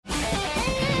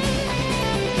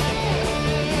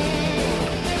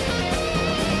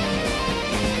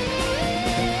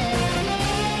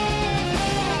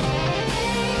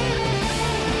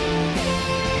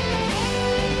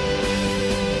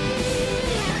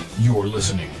You're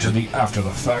listening to the After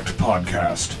the Fact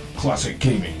podcast, classic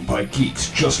gaming by geeks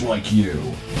just like you.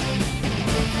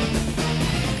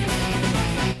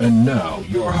 And now,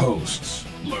 your hosts,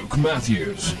 Luke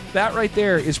Matthews. That right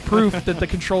there is proof that the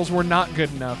controls were not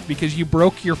good enough because you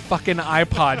broke your fucking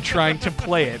iPod trying to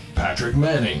play it. Patrick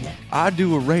Manning. I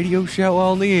do a radio show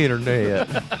on the internet.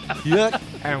 Yuck.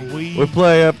 And We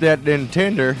play up that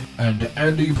Nintendo. And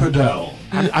Andy Padell.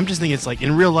 I'm just thinking, it's like,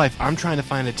 in real life, I'm trying to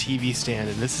find a TV stand,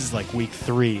 and this is like week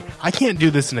 3. I can't do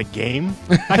this in a game.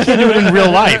 I can't do it in real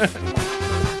life.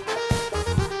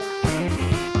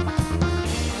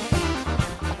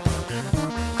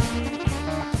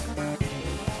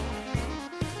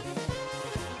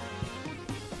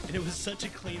 And it was such a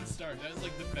clean start. That was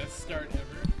like the best start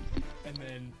ever. And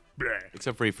then,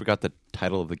 Except for you forgot the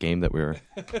title of the game that we were...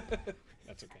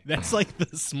 That's okay. that's like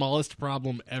the smallest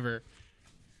problem ever.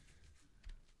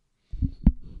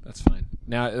 That's fine.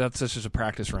 Now that's just a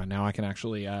practice run. Now I can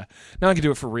actually now I can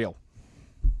do it for real.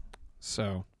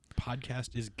 So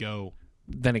Podcast is go.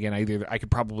 then again, I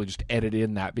could probably just edit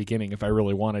in that beginning if I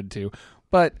really wanted to,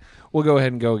 but we'll go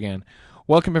ahead and go again.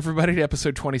 Welcome everybody to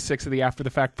episode 26 of the After the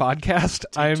Fact podcast.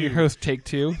 I am your host, Take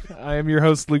Two. I am your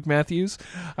host, Luke Matthews.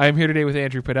 I am here today with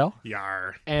Andrew Padell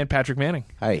Yar. and Patrick Manning.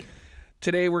 Hi.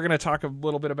 Today we're going to talk a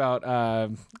little bit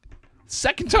about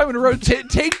second time in a row,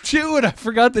 Take Two, and I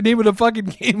forgot the name of the fucking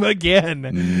game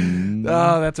again.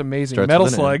 Oh, that's amazing. Starts Metal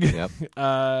with an Slug. N.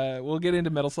 Yep. We'll get into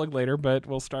Metal Slug later, but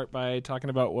we'll start by talking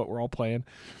about what we're all playing.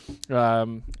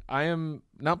 I am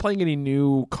not playing any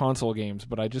new console games,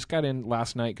 but I just got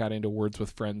into Words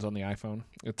with Friends on the iPhone.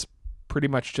 It's pretty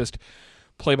much just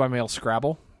play-by-mail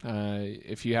Scrabble.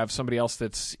 If you have somebody else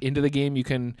that's into the game, you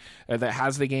can that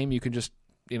has the game, you can just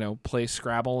play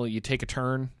Scrabble. You take a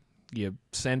turn, you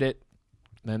send it,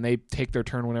 then they take their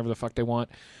turn whenever the fuck they want.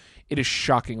 It is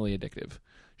shockingly addictive.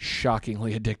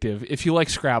 Shockingly addictive. If you like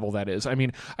Scrabble, that is. I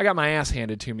mean, I got my ass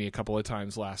handed to me a couple of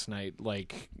times last night,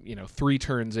 3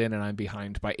 turns in and I'm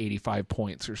behind by 85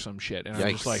 points or some shit. And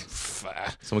I'm just like,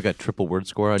 Someone got triple word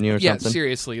score on you or yeah, something?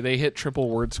 seriously. They hit triple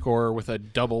word score with a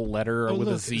double letter or with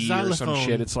a Z or some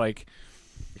shit. It's like,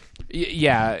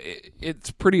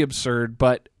 it's pretty absurd,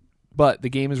 but the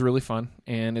game is really fun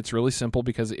and it's really simple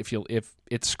because if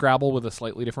it's Scrabble with a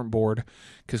slightly different board,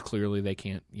 because clearly they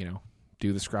can't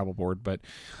do the Scrabble board, but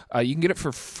you can get it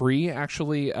for free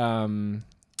actually.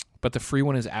 But the free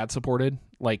one is ad supported,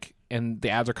 and the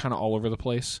ads are kind of all over the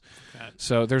place.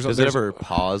 So does it ever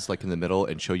pause in the middle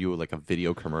and show you a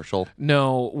video commercial?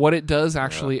 No, what it does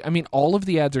actually, I mean, all of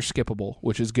the ads are skippable,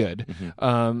 which is good.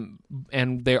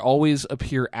 And they always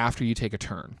appear after you take a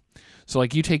turn. So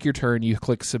you take your turn, you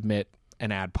click submit,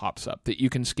 an ad pops up that you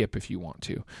can skip if you want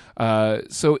to.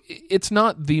 So it's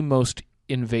not the most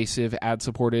invasive ad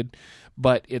supported,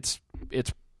 but it's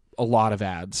a lot of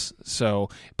ads. So,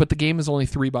 but the game is only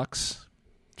 $3,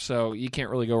 so you can't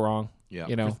really go wrong. Yeah,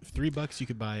 For $3 you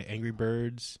could buy Angry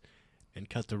Birds and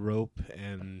Cut the Rope.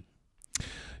 And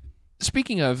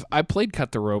speaking of, I played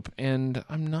Cut the Rope and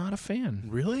I'm not a fan.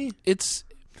 Really?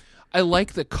 I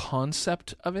like the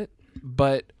concept of it,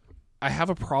 but I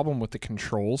have a problem with the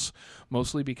controls,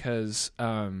 mostly because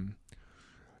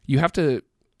you have to,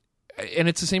 and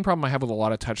it's the same problem I have with a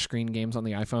lot of touchscreen games on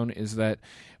the iPhone, is that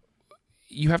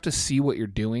you have to see what you're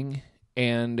doing,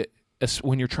 and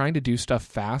when you're trying to do stuff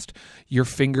fast, your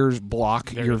fingers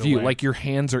block your view. Your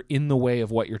hands are in the way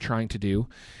of what you're trying to do,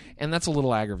 and that's a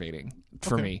little aggravating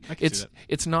for me. I can see that.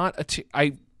 It's not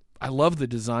I love the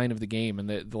design of the game, and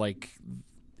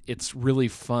it's really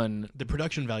fun. The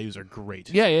production values are great.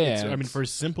 Yeah. I mean, for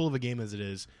as simple of a game as it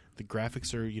is, the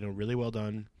graphics are really well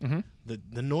done. Mm-hmm.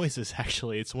 The noises,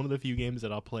 actually, it's one of the few games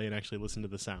that I'll play and actually listen to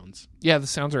the sounds. Yeah, the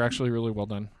sounds are actually really well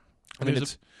done. I mean,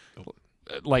 it's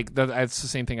that's the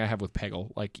same thing I have with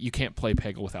Peggle. You can't play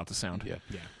Peggle without the sound. Yeah.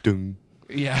 Dung.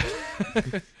 Yeah.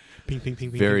 Ping, ping,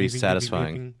 ping, ping. Very ping, ping,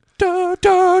 satisfying. Ping, ping, ping. Da,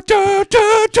 da, da,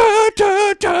 da, da,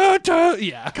 da, da, da.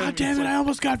 Yeah. God damn it! I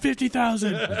almost got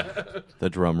 50,000. The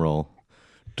drum roll.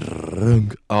 Oh,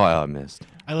 I missed.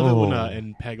 I love it when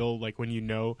in Peggle,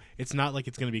 when it's not like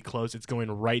it's going to be close, it's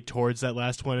going right towards that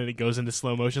last one, and it goes into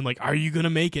slow motion. Are you going to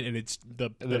make it? And it's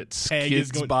the it peg is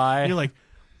skids going by. And you're like,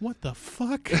 what the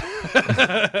fuck?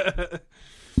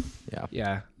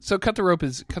 Yeah. So Cut the Rope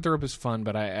is fun,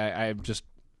 but I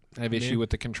have issue with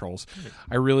the controls.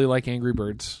 I really like Angry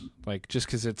Birds, just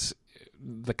because it's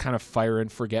the kind of fire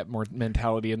and forget more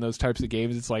mentality in those types of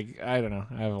games. It's like, I don't know.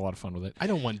 I have a lot of fun with it. I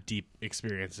don't want deep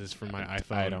experiences from my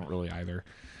iPhone. I don't really either.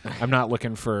 I'm not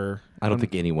looking for. I don't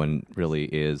think anyone really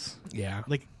is. Yeah.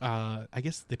 Like, I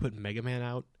guess they put Mega Man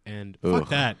out, and Ugh. fuck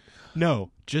that. No,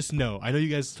 just no. I know you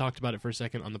guys talked about it for a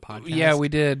second on the podcast. Yeah, we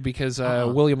did because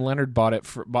Uh-uh. William Leonard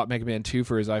bought Mega Man 2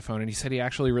 for his iPhone, and he said he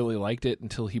actually really liked it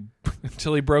until he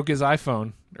broke his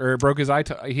iPhone or broke his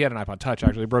he had an iPod Touch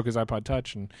actually, broke his iPod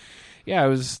Touch, and yeah,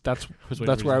 that's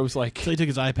where I was like, So he took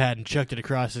his iPad and chucked it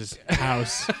across his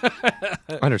house.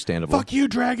 Understandable. Fuck you,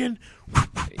 dragon.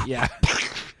 yeah,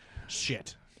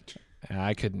 Shit.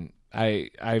 I couldn't.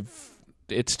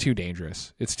 It's too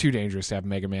dangerous. It's too dangerous to have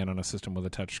Mega Man on a system with a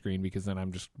touch screen because then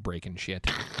I'm just breaking shit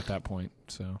at that point.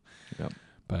 So, Yep.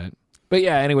 but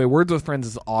yeah. Anyway, Words with Friends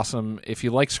is awesome. If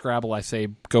you like Scrabble, I say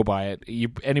go buy it.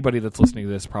 Anybody that's listening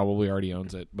to this probably already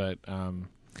owns it, but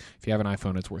if you have an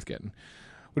iPhone, it's worth getting.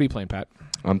 What are you playing, Pat?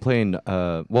 I'm playing.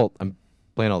 I'm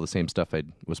playing all the same stuff I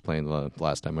was playing the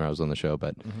last time when I was on the show,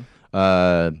 but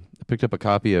I picked up a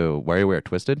copy of WarioWare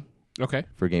Twisted Okay.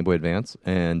 for Game Boy Advance,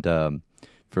 and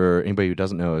for anybody who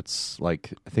doesn't know, it's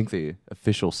like I think the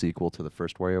official sequel to the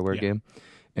first WarioWare game,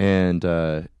 and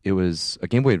it was a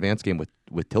Game Boy Advance game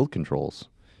with tilt controls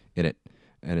in it,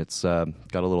 and it's got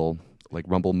a little like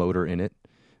rumble motor in it,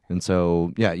 and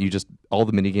so yeah, all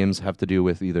the mini games have to do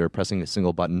with either pressing a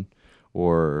single button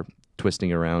or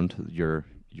twisting around your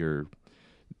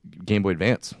Game Boy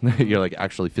Advance. You're like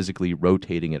actually physically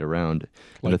rotating it around,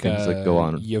 and the things that go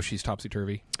on. Yoshi's Topsy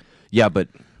Turvy. Yeah, but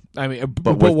I mean, But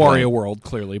but with Wario playing. World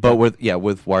clearly, but with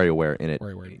WarioWare in it.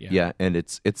 WarioWare, yeah. Yeah, and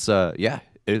it's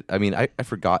I mean, I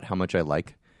forgot how much I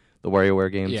like the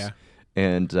WarioWare games. Yeah.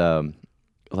 And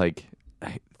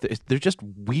they're just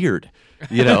weird,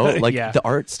 you know. Like Yeah. the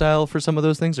art style for some of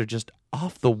those things are just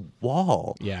off the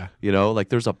wall. Yeah. You know, like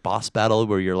there's a boss battle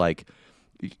where you're like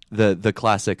the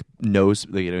classic nose.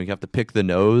 You know, you have to pick the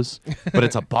nose, but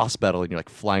it's a boss battle, and you're like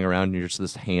flying around, and you're just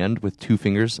this hand with two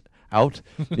fingers out,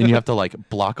 and you have to like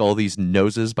block all these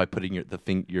noses by putting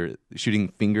your shooting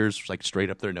fingers like straight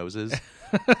up their noses,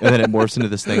 and then it morphs into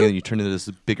this thing, and you turn into this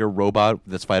bigger robot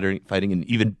that's fighting an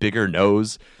even bigger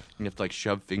nose. And you have to like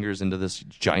shove fingers into this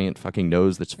giant fucking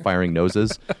nose that's firing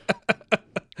noses.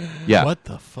 Yeah. What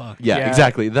the fuck? Yeah, Yeah.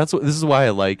 exactly. This is why I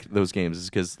like those games, is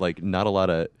because like not a lot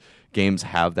of games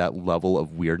have that level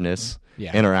of weirdness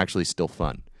Yeah. and are actually still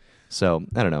fun. So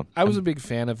I don't know. I was a big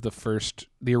fan of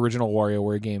the original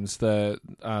WarioWare games. The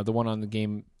one on the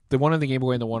Game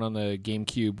Boy and the one on the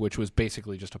GameCube, which was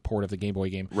basically just a port of the Game Boy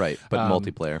game, Right, but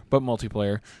multiplayer. But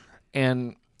multiplayer.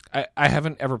 And I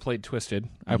haven't ever played Twisted.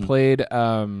 I played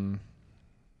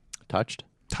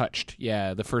Touched.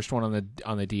 yeah, the first one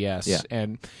on the DS, Yeah.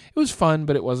 and it was fun,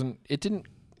 but it didn't.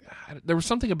 There was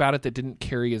something about it that didn't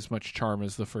carry as much charm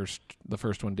as the first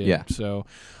one did. Yeah. So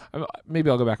maybe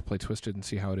I'll go back and play Twisted and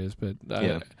see how it is. But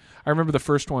Yeah. I remember the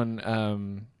first one.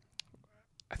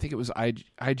 I think it was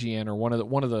IGN or one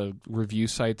of the review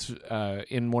sites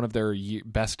in one of their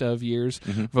best of years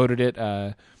voted it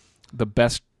the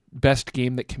best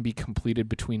game that can be completed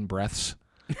between breaths.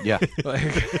 Yeah,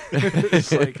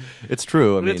 It's like, it's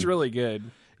true. I but mean, it's really good.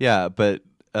 yeah, but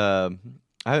I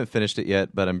haven't finished it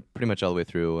yet, but I'm pretty much all the way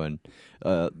through. And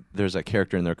there's a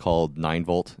character in there called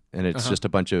 9-Volt, and it's just a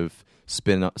bunch of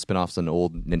spin-offs on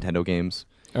old Nintendo games.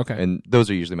 Okay. And those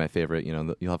are usually my favorite. You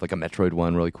know, you'll have like a Metroid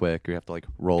one really quick, or you have to like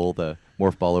roll the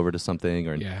morph ball over to something,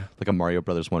 or Yeah. like a Mario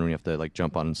Brothers one where you have to like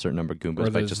jump on a certain number of Goombas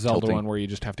Or by the just Zelda tilting. one where you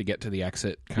just have to get to the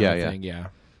exit kind Yeah, of yeah. thing. Yeah.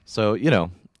 So, you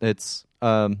know, it's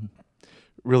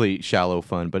really shallow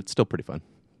fun, but it's still pretty fun.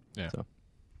 Yeah. So.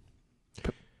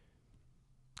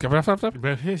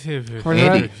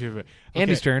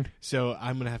 Andy's turn. So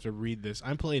I'm gonna have to read this.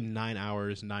 I'm playing 9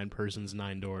 Hours, 9 Persons,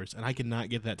 9 Doors, and I cannot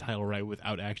get that title right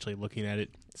without actually looking at it.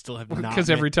 Still have not Because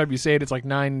every time you say it, it's like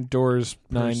 9 doors,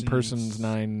 9 persons,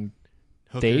 9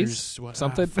 days,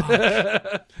 something.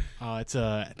 It's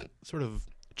a sort of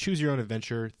choose your own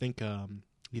adventure. Think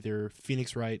either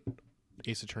Phoenix Wright,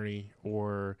 Ace Attorney,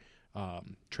 or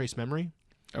Trace Memory.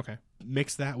 Okay.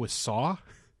 Mix that with Saw.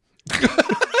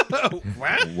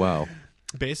 Wow.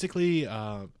 Basically,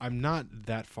 I'm not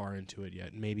that far into it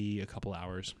yet. Maybe a couple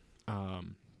hours.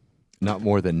 Not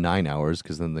more than 9 hours,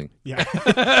 because then the Yeah,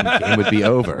 game would be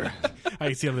over. I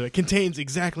can see on the it contains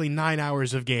exactly 9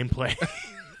 hours of gameplay.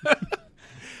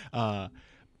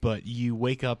 But you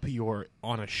wake up, you're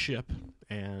on a ship,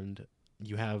 and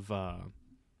you have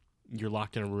you're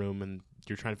locked in a room, and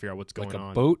you're trying to figure out what's going Like a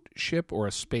on. boat ship or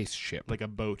a space ship? Like a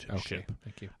boat Okay. ship.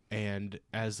 Thank you. And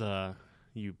as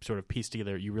you sort of piece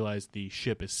together, you realize the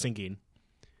ship is sinking,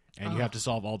 and you have to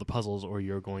solve all the puzzles, or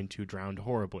you're going to drown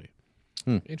horribly.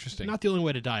 Interesting. Not the only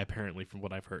way to die, apparently, from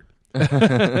what I've heard.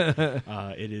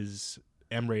 It is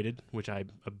M-rated, which I'm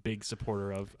a big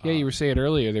supporter of. Yeah, you were saying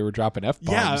earlier they were dropping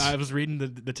F-bombs. Yeah, I was reading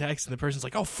the text, and the person's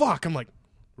like, "Oh fuck!" I'm like,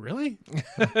 "Really?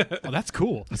 Oh, that's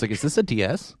cool." It's like, is this a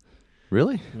DS?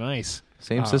 Really? Nice.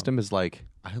 Same system as like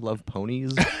I love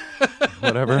ponies,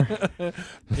 whatever.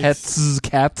 Pets,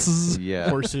 cats. Yeah,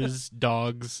 Horses,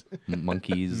 dogs,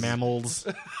 monkeys, mammals,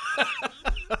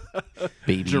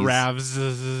 babies,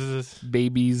 giraffes.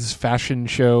 Babies, fashion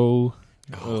show.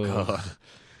 Oh god,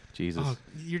 Jesus. Oh,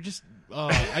 you're just.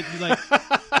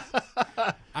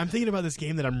 I'm thinking about this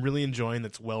game that I'm really enjoying.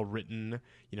 That's well written.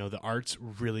 You know, the art's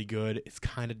really good. It's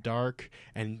kind of dark,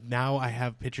 and now I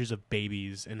have pictures of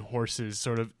babies and horses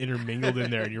sort of intermingled in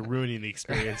there, and you're ruining the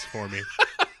experience for me.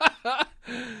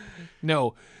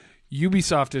 No,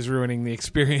 Ubisoft is ruining the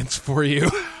experience for you.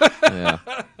 Yeah.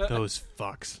 Those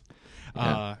fucks.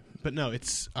 Yeah. But no,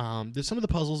 it's there's some of the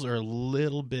puzzles are a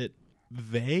little bit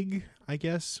vague, I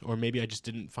guess, or maybe I just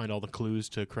didn't find all the clues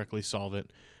to correctly solve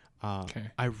it. Okay.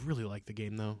 I really like the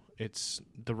game though.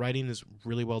 The writing is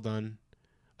really well done,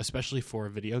 especially for a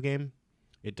video game.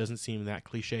 It doesn't seem that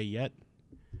cliche yet,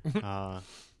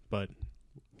 but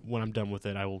when I'm done with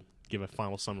it, I will give a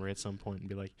final summary at some point and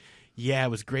be like, "Yeah, it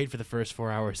was great for the first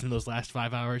 4 hours, and those last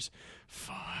 5 hours,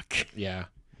 fuck." Yeah.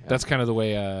 That's kind of the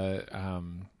way.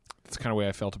 That's kind of the way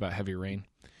I felt about Heavy Rain.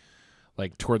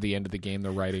 Like toward the end of the game,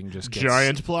 the writing just gets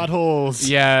Giant plot holes.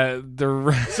 Yeah,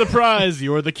 Surprise!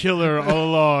 You're the killer all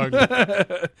along.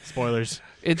 Spoilers.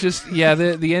 It just the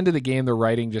end of the game, the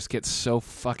writing just gets so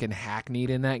fucking hackneyed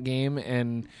in that game,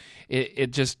 and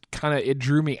it just kind of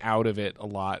drew me out of it a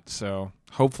lot. So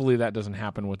hopefully that doesn't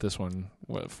happen with this one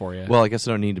for you. Well, I guess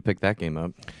I don't need to pick that game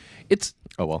up. It's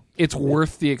It's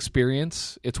worth the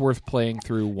experience. It's worth playing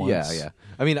through once. Yeah.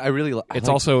 I mean, I really. It's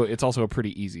also a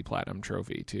pretty easy platinum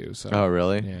trophy too. So Oh,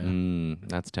 really? Yeah.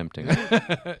 That's tempting.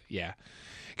 yeah,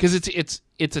 because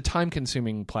it's a time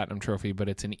consuming platinum trophy, but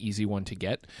it's an easy one to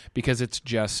get because it's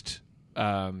just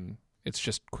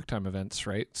QuickTime events,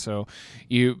 right? So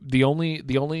the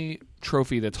only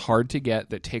trophy that's hard to get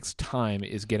that takes time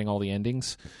is getting all the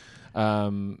endings,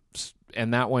 and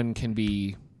that one can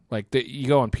be like you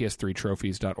go on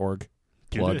ps3trophies.org.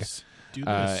 Plug. Do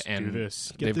this. And do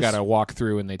this. They've got a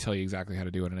walkthrough and they tell you exactly how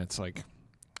to do it, and it's like,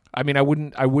 I mean, I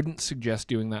wouldn't suggest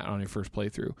doing that on your first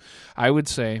playthrough. I would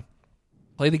say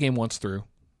play the game once through,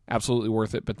 absolutely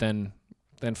worth it. But then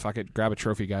fuck it, grab a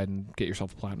trophy guide and get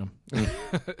yourself a platinum.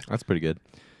 That's pretty good.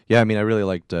 Yeah, I mean, I really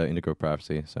liked Indigo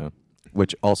Prophecy,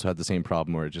 which also had the same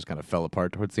problem where it just kind of fell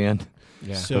apart towards the end.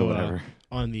 Yeah. So whatever.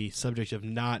 On the subject of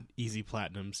not easy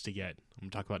platinums to get, I'm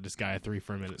going to talk about Disgaea 3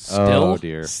 for a minute. Oh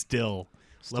dear. Still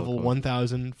level cool.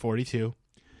 1042.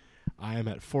 I am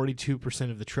at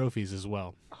 42% of the trophies as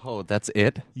well. Oh, that's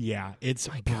it? Yeah, it's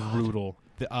brutal.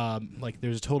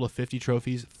 There's a total of 50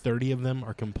 trophies. 30 of them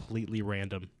are completely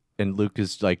random. And Luke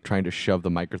is like trying to shove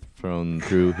the microphone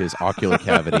through his ocular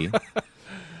cavity.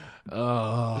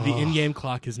 The in-game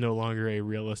clock is no longer a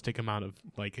realistic amount of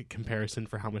like comparison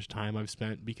for how much time I've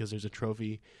spent, because there's a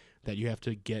trophy that you have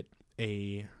to get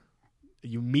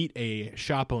you meet a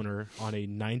shop owner on a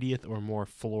 90th or more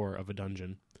floor of a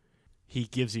dungeon.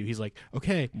 He's like,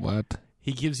 okay. What?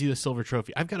 He gives you the silver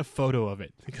trophy. I've got a photo of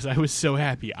it because I was so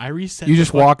happy. I reset. You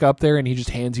just walk up there and he just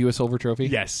hands you a silver trophy?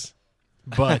 Yes.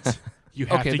 But you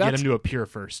have to get him to appear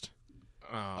first.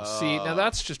 Oh, see, now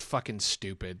that's just fucking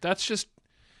stupid. That's just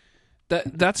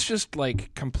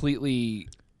like completely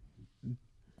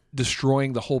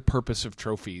destroying the whole purpose of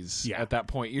trophies at that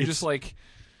point. You're just like,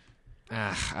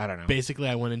 I don't know. Basically,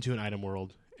 I went into an item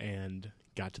world and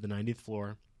got to the 90th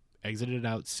floor, exited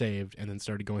out, saved, and then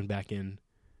started going back in.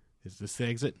 Is this the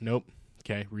exit? Nope.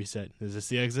 Okay, reset. Is this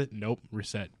the exit? Nope.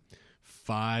 Reset.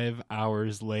 5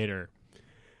 hours later.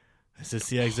 Is this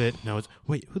the exit? No.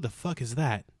 Wait, who the fuck is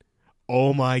that?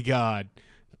 Oh my god.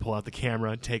 Pull out the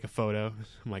camera, take a photo.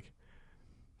 I'm like,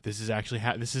 this is actually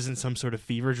this isn't some sort of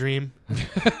fever dream.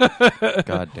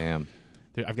 God damn.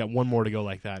 I've got one more to go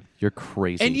like that. You're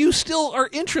crazy. And you still are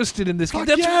interested in this game.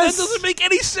 Fuck yes! That doesn't make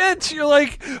any sense. You're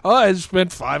like, I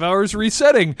spent 5 hours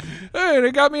resetting. Hey,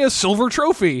 they got me a silver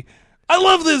trophy. I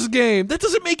love this game. That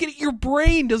doesn't make it. Your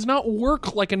brain does not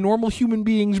work like a normal human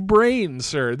being's brain,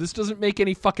 sir. This doesn't make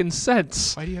any fucking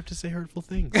sense. Why do you have to say hurtful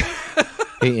things?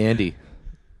 Hey, Andy.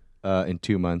 In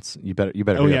 2 months, you better.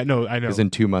 Oh yeah, no, I know. Because in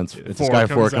 2 months, Sky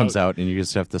 4 comes out, and you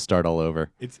just have to start all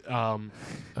over. It's Oh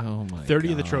my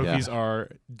 30 of the God. trophies are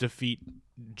defeat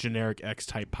generic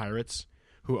X-type pirates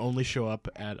who only show up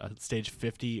at stage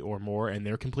 50 or more, and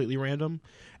they're completely random.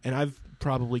 And I've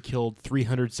probably killed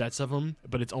 300 sets of them,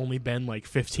 but it's only been like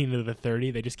 15 of the 30.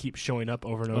 They just keep showing up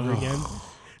over and over again.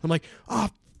 I'm like, oh,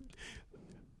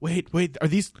 wait, are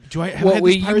these? Do I have Well, had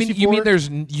wait, these pirates you before? mean there's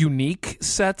unique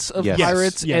sets of Yes.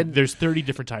 pirates? Yeah, And there's 30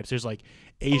 different types. There's like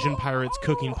Asian pirates,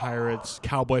 cooking pirates,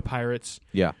 cowboy pirates.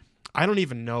 Yeah. I don't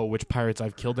even know which pirates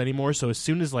I've killed anymore. So as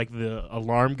soon as like the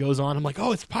alarm goes on, I'm like,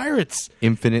 oh, it's pirates.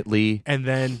 Infinitely. And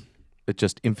then It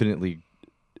just infinitely.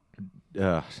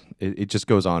 It just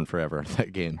goes on forever.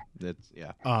 That game.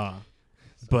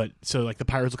 but so like the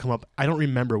pirates will come up. I don't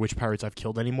remember which pirates I've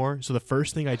killed anymore. So the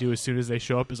first thing I do as soon as they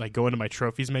show up is I go into my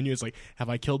trophies menu. It's like, have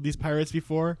I killed these pirates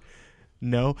before?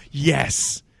 No.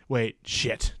 Yes. Wait.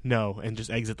 Shit. No. And just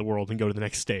exit the world and go to the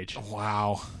next stage.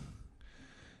 wow,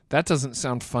 that doesn't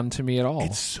sound fun to me at all.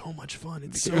 It's so much fun.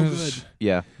 It's so good.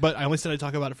 Yeah. But I only said I'd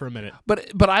talk about it for a minute.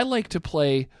 But I like to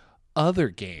play other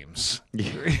games.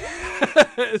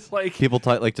 It's like People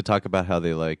like to talk about how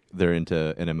they're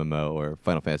into an MMO or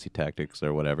Final Fantasy Tactics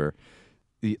or whatever.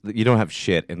 You don't have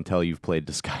shit until you've played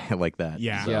Disgaea like that.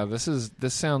 Yeah. yeah,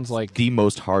 this sounds like The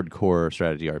most hardcore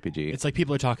strategy RPG. It's like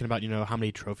people are talking about, how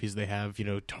many trophies they have,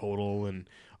 total and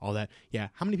all that. Yeah.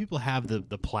 How many people have the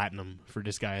platinum for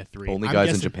Disgaea 3? Only I'm guys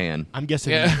in guessing- Japan. I'm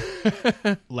guessing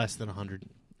yeah. less than 100,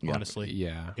 Yeah. honestly.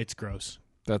 Yeah, It's gross.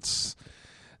 that's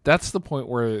the point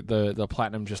where the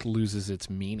platinum just loses its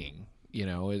meaning.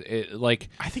 It like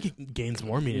I think it gains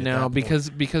more meaning. no, at that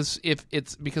point.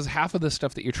 because half of the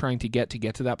stuff that you're trying to get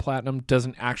to that platinum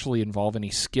doesn't actually involve any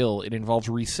skill. It involves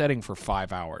resetting for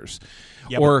 5 hours,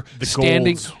 Yeah, or but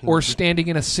the standing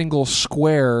in a single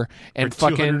square and for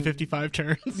fucking 255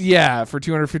 turns. yeah for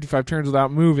 255 turns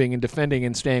without moving and defending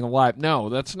and staying alive. No,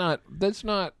 that's not.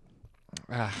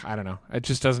 I don't know. It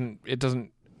just doesn't. It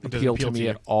doesn't appeal to me you.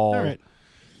 at all. All right.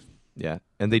 Yeah,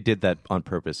 and they did that on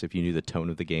purpose. If you knew the tone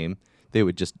of the game, they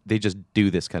just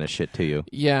do this kind of shit to you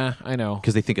Yeah, I know.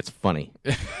 because they think it's funny,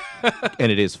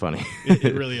 and it is funny.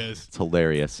 It really is. It's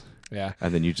hilarious, Yeah,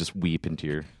 and then you just weep into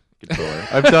your controller.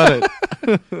 I've done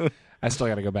it. I still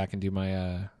got to go back and do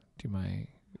my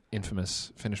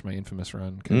finish my Infamous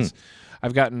run because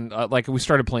I've gotten like we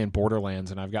started playing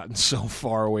Borderlands and I've gotten so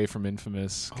far away from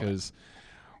Infamous because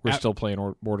we're still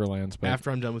playing Borderlands. But After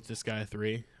I'm done with Disgaea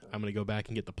 3, I'm going to go back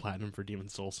and get the platinum for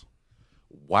Demon's Souls.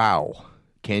 Wow,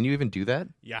 can you even do that?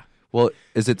 Yeah. Well,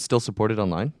 is it still supported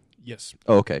online? Yes.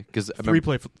 Oh, okay. Because Three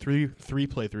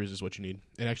playthroughs is what you need.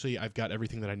 And actually, I've got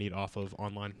everything that I need off of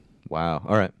online. wow.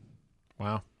 All right,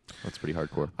 wow, that's pretty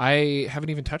hardcore. I haven't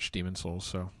even touched Demon's Souls,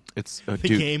 so It's The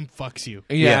dude, game fucks you.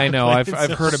 yeah, I know. I've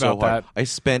It's heard so about hard. that. I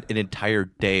spent an entire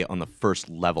day on the first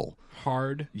level.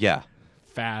 Hard, Yeah,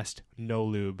 fast, no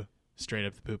lube, straight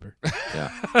up the pooper.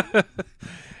 yeah,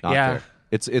 Not Yeah. fair.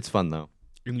 It's fun though.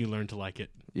 And you learn to like it.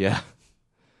 Yeah,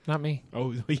 Not me.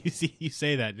 Oh, you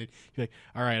say that. And you're like,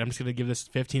 all right, I'm just going to give this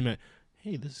 15 minutes.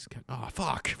 Hey, this is kind of... Oh,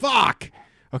 fuck.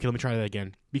 Okay, let me try that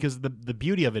again. Because the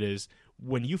beauty of it is,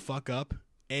 when you fuck up,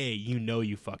 A, you know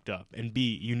you fucked up. And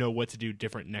B, you know what to do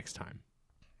different next time.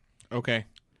 Okay,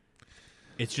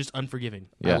 It's just unforgiving.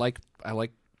 yeah. I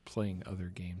like playing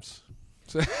other games.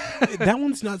 That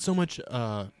one's not so much...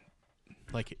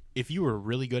 like, if you were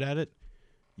really good at it,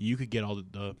 you could get all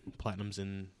the platinums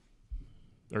in...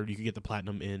 Or you could get the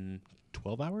platinum in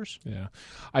 12 hours? Yeah,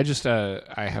 I just I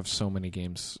have so many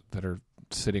games that are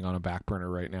sitting on a back burner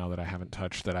right now that I haven't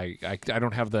touched. That I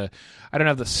don't have the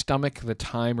stomach, the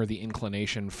time, or the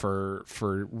inclination for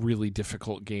really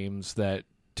difficult games that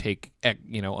take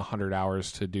 100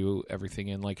 hours to do everything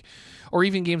in, like, or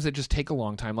even games that just take a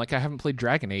long time. Like I haven't played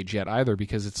Dragon Age yet either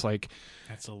because it's like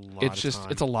That's a lot it's of just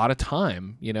time. it's a lot of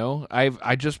time.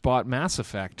 I just bought Mass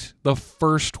Effect, the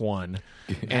first one,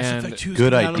 and Effect 2's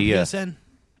Good coming out on idea. PSN.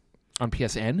 on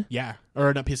PSN. Yeah,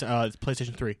 or not PSN. It's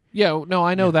PlayStation 3. Yeah, no,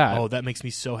 I know that. Oh, that makes me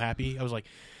so happy. I was like,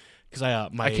 because I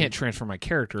can't transfer my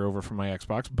character over from my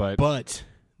Xbox, but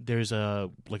there's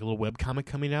a little webcomic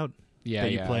coming out yeah,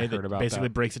 that you yeah, play I heard that about basically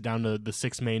that. breaks it down to the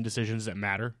 6 main decisions that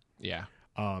matter. Yeah,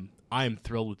 I am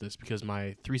thrilled with this because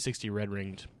my 360 red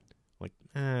ringed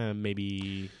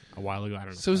maybe a while ago. I don't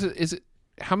know. So is it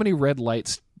how many red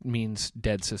lights means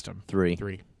dead system? 3.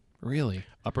 3 Really?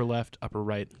 upper left, upper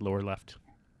right, lower left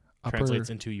translates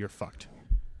into you're fucked.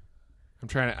 I'm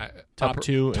trying to Top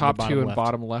two and the top bottom two and left.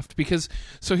 bottom left. Because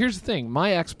so here's the thing: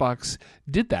 my Xbox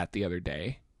did that the other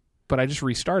day, but I just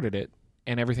restarted it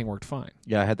and everything worked fine.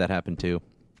 Yeah, I had that happen too.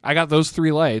 I got those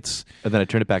 3 lights And then I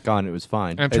turned it back on. And it was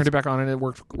fine. and I turned it back on and it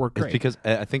worked It's great. because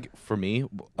I think for me,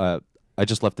 I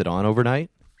just left it on overnight.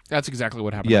 That's exactly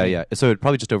what happened. Yeah, to me. yeah. So it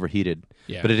probably just overheated.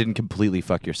 Yeah. But it didn't completely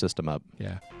fuck your system up.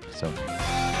 Yeah. So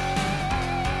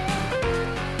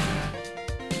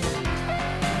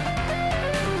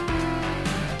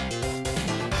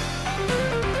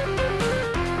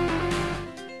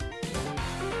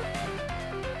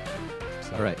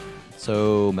all right.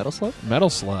 So Metal Slug. Metal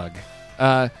Slug.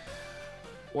 Why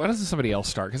doesn't somebody else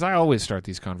start? Because I always start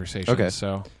these conversations. Okay.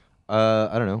 So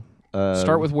I don't know.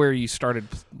 start with where you started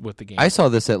with the game. I saw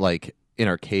this at in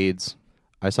arcades.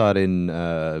 I saw it in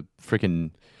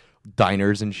freaking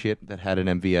diners and shit that had an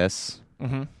MVS.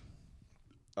 Mm-hmm.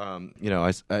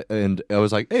 I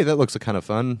was like, hey, that looks kind of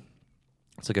fun.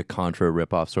 It's like a Contra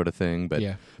ripoff sort of thing,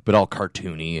 but all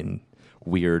cartoony and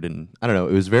weird, and I don't know.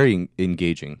 It was very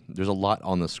engaging. There's a lot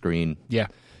on the screen. Yeah.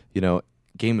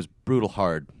 Game was brutal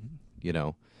hard.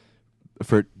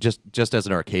 For just as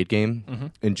an arcade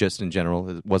game, and just in general,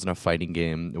 it wasn't a fighting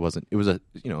game. It wasn't. It was a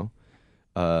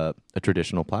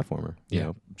traditional platformer.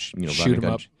 Shoot 'em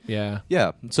up.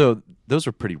 Yeah. So those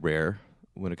are pretty rare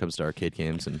when it comes to arcade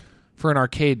games, and for an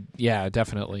arcade, yeah,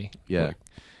 definitely. yeah.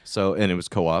 So and it was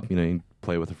co-op. You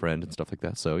play with a friend and stuff like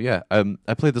that. So yeah,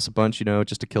 I played this a bunch.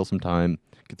 Just to kill some time,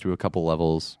 get through a couple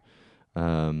levels.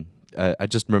 I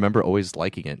just remember always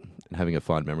liking it and having a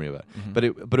fond memory of it. Mm-hmm.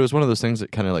 But it was one of those things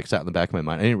that kind of sat in the back of my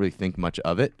mind. I didn't really think much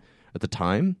of it at the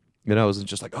time. I wasn't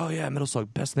just like, oh yeah, Metal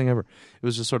Slug, best thing ever. It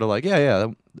was just sort of like,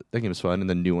 that game was fun, and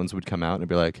then new ones would come out and I'd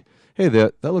be like, hey,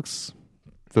 that looks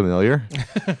familiar,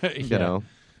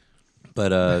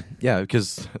 But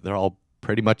because they're all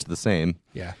pretty much the same.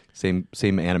 Yeah,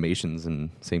 same animations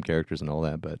and same characters and all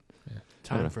that. But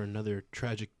time for another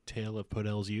tragic tale of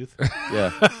Podel's youth.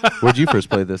 Yeah, where'd you first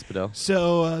play this, Podel?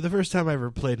 So the first time I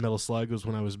ever played Metal Slug was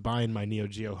when I was buying my Neo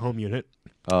Geo home unit,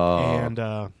 and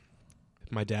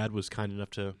my dad was kind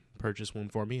enough to purchase one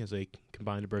for me as a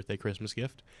combined birthday Christmas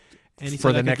gift. And he for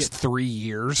said the next 3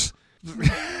 years.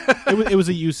 It was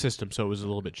a used system, so it was a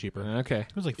little bit cheaper. Okay,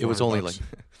 it was like it was only like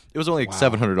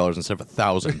 $700 instead of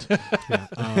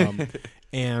 $1,000.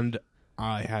 And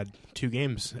I had 2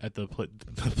 games at the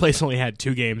place. Only had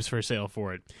 2 games for sale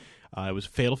for it. It was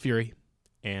Fatal Fury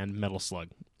and Metal Slug.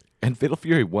 And Fatal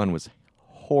Fury 1 was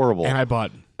horrible. And I bought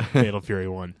Fatal Fury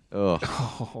 1.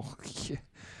 Oh, yeah.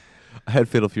 I had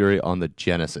Fatal Fury on the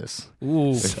Genesis.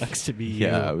 Ooh, sucks to be you.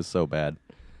 Yeah, it was so bad.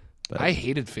 But I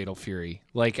hated Fatal Fury.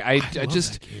 I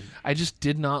just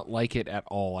did not like it at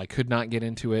all. I could not get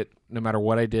into it no matter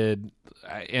what I did.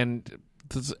 And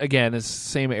again, it's the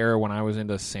same era when I was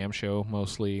into Sam Show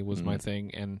mostly was my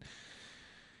thing. And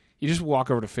you just walk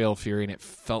over to Fatal Fury and it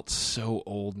felt so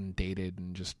old and dated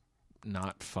and just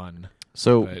not fun.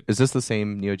 So is this the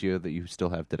same Neo Geo that you still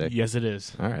have today? Yes, it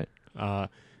is. All right.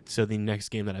 So the next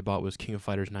game that I bought was King of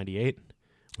Fighters 98,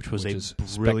 which was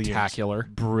spectacular,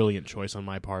 brilliant choice on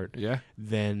my part. Yeah.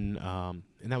 Then,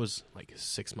 and that was like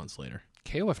 6 months later.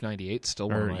 KOF 98 still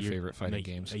one of my favorite fighting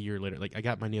games. A year later, I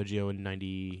got my Neo Geo in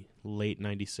late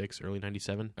 96, early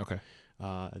 97. Okay.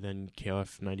 Then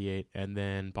KOF 98, and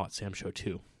then bought Sam Show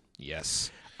 2.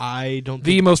 Yes. I don't.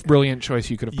 The most brilliant choice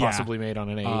you could have possibly made on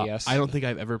an AES. I don't think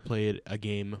I've ever played a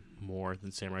game more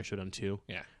than Samurai Shodown 2.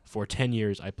 Yeah. For 10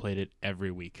 years, I played it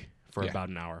every week for about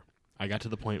an hour. I got to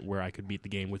the point where I could beat the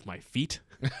game with my feet.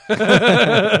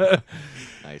 Nice.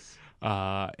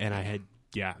 And I had,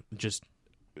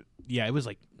 it was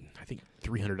like, I think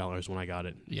 $300 when I got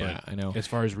it. Yeah, but I know. As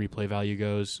far as replay value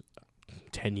goes,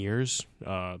 10 years.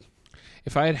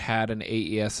 If I had had an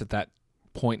AES at that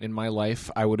point in my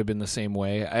life, I would have been the same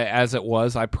way. As it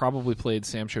was, I probably played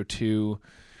Sam Show 2,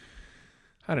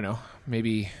 I don't know,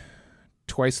 maybe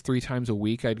twice, 3 times a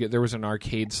week. There was an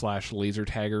arcade / laser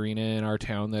tag arena in our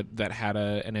town that had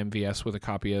an MVS with a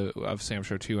copy of Sam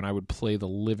Show 2, and I would play the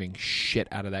living shit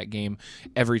out of that game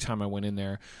every time I went in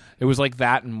there. It was like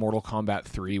that and Mortal Kombat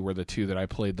 3 were the 2 that I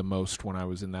played the most when I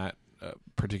was in that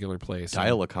particular place.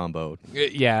 Dial a combo.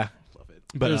 Yeah. Love it.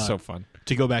 But it was so fun.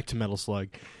 To go back to Metal Slug,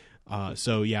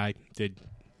 I did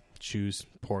choose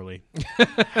poorly.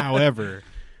 However,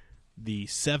 the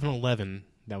 7-Eleven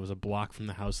that was a block from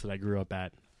the house that I grew up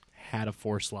at had a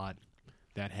 4-slot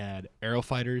that had Aero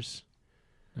Fighters,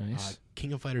 Nice.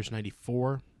 King of Fighters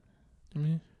 94,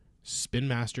 Spin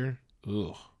Master,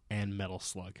 and Metal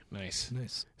Slug. Nice.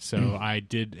 So I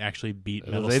did actually beat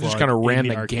Metal Slug. They just kind of ran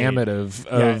the arcade. gamut of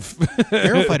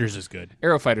Aero Fighters is good.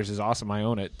 Aero Fighters is awesome. I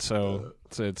own it, so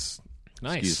it's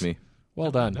nice. Excuse me.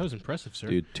 Well done. That was impressive, sir.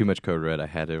 Dude, too much Code Red. I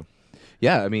had to.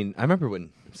 Yeah, I mean, I remember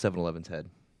when 7-Elevens had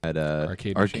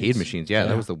arcade machines. Yeah,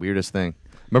 that was the weirdest thing.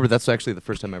 Remember, that's actually the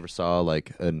first time I ever saw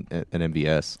like an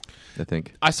MVS, I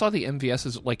think. I saw the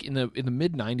MVSs like in the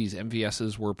mid 90s.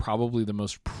 MVSs were probably the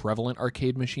most prevalent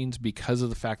arcade machines because of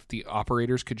the fact that the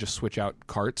operators could just switch out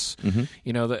carts.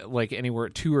 Mm-hmm. That like anywhere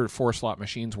 2 or 4 slot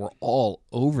machines were all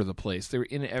over the place. They were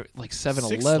in like 7-Elevens.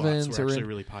 6 slots were actually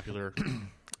really popular.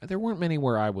 There weren't many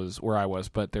where I was,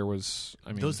 but there was.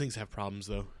 I mean, those things have problems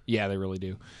though. Yeah, they really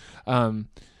do.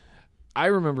 I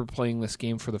remember playing this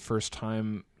game for the first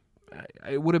time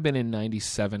it would have been in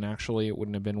 97, actually. It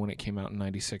wouldn't have been when it came out in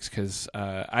 96, because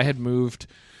I had moved...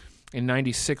 In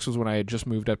 96 was when I had just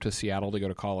moved up to Seattle to go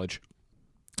to college.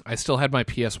 I still had my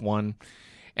PS1,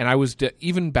 and I was...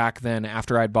 even back then,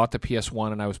 after I'd bought the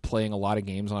PS1 and I was playing a lot of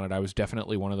games on it, I was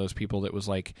definitely one of those people that was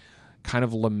like kind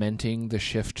of lamenting the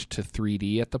shift to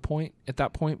 3D at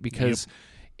that point, because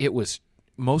it was...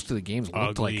 most of the games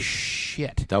looked Ugly. like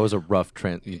shit. That was a rough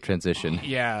transition.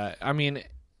 Yeah, I mean,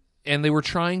 and they were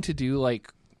trying to do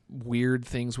like weird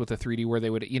things with the 3D where they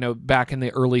would, back in the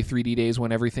early 3D days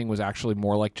when everything was actually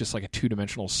more like just like a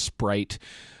two-dimensional sprite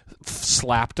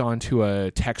slapped onto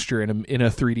a texture in a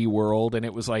 3D world, and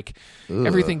it was like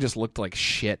everything just looked like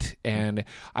shit, and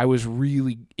I was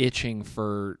really itching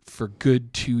for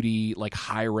good 2D, like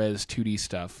high-res 2D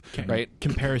stuff, right?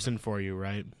 Comparison for you,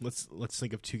 right? Let's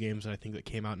think of two games that I think that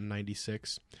came out in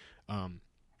 96.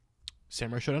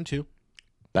 Samurai Shodown 2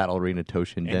 Battle Arena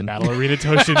Toshinden. and Battle Arena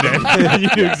Toshinden. You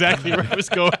knew exactly where I was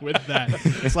going with that.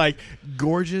 It's like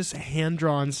gorgeous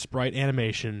hand-drawn sprite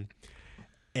animation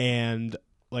and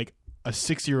like a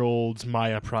 6-year-old's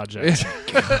Maya project.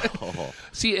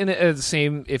 See, and the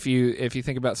same if you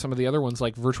think about some of the other ones,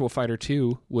 like Virtua Fighter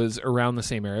 2 was around the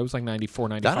same era. It was like 94,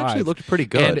 95. That actually looked pretty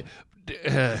good.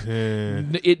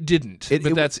 And it didn't. It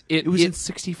was in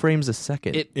 60 frames a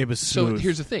second. It was so. smooth.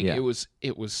 Here's the thing: Yeah.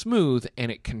 it was smooth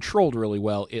and it controlled really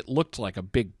well. It looked like a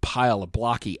big pile of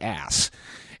blocky ass.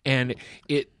 And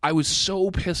I was so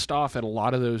pissed off at a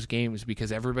lot of those games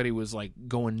because everybody was like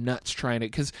going nuts trying to.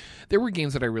 Because there were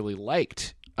games that I really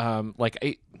liked. What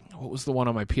was the one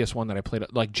on my PS1 that I played?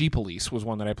 Like G Police was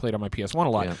one that I played on my PS1 a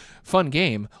lot. Yeah. Fun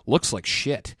game, looks like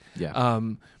shit. Yeah.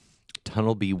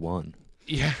 Tunnel B1.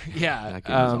 Yeah. That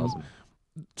game was awesome.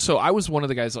 So I was one of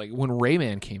the guys, like, when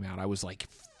Rayman came out, I was like,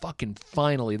 fucking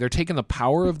finally. They're taking the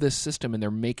power of this system and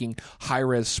they're making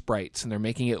high-res sprites and they're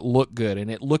making it look good, and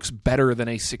it looks better than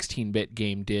a 16-bit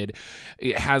game did.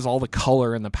 It has all the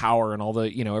color and the power and all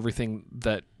the, everything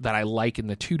that I like in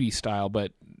the 2D style,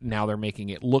 but now they're making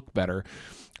it look better.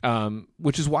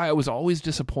 Which is why I was always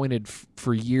disappointed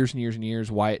for years and years and years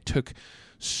why it took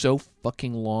so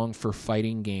fucking long for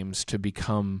fighting games to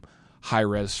become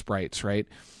high-res sprites, right?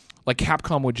 Like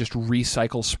Capcom would just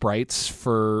recycle sprites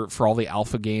for all the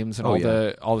alpha games and all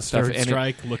the stuff. Third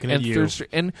Strike, looking at you.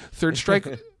 Third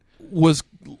Strike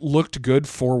looked good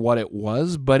for what it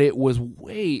was, but it was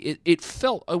it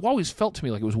always felt to me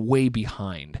like it was way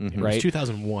behind, It right? was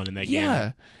 2001 in that game.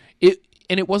 Yeah.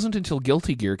 And it wasn't until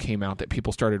Guilty Gear came out that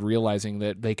people started realizing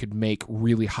that they could make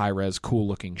really high-res,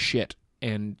 cool-looking shit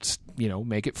and,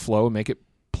 make it flow, make it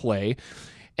play.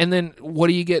 And then what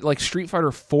do you get? Like Street Fighter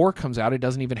 4 comes out, it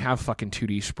doesn't even have fucking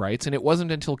 2D sprites, and it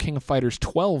wasn't until King of Fighters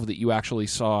 12 that you actually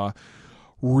saw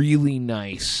really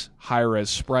nice high-res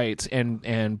sprites and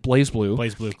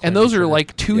BlazBlue. And those are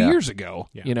like 2 years ago,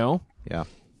 Yeah.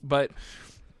 But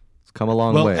It's come a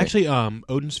long way. Well, actually,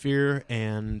 Odin Sphere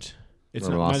and it's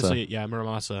Muramasa.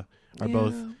 Muramasa are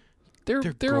both. They're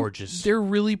gorgeous. They're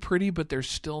really pretty, but they're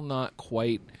still not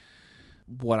quite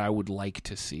what I would like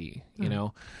to see,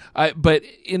 but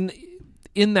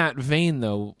in that vein,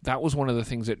 though, that was one of the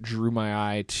things that drew my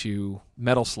eye to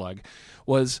Metal Slug,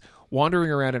 was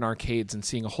wandering around in arcades and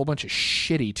seeing a whole bunch of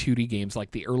shitty 2D games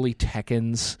like the early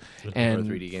Tekkens and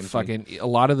 3D games, fucking a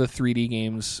lot of the 3D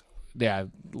games. Yeah,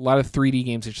 a lot of 3D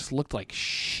games that just looked like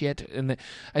shit, and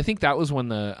I think that was when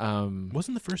the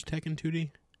Wasn't the first Tekken 2D?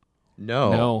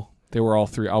 No, they were all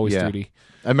always 3D.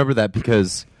 I remember that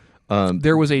because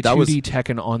There was a 2D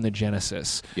Tekken on the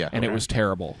Genesis, and it was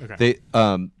terrible. Okay. They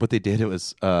what they did, it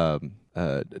was I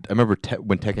remember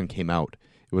when Tekken came out,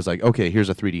 it was like, okay, here's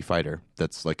a 3D fighter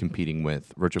that's like competing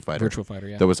with Virtua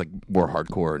Fighter. That was like more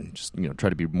hardcore and just try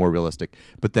to be more realistic.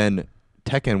 But then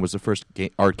Tekken was the first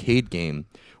arcade game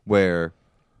where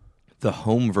the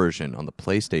home version on the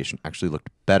PlayStation actually looked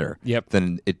better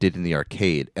than it did in the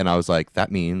arcade. And I was like,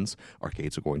 that means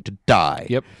arcades are going to die.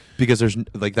 Yep. Because there's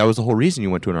like, that was the whole reason you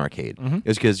went to an arcade.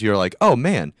 Is because you're like, oh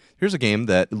man, here's a game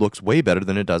that looks way better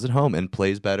than it does at home and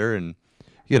plays better and,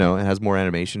 it has more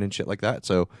animation and shit like that.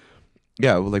 So,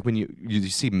 yeah, like when you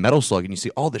see Metal Slug and you see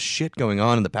all the shit going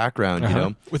on in the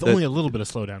background, with only a little bit of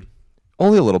slowdown.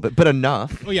 Only a little bit, but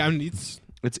enough. Oh yeah, I mean,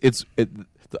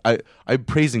 I'm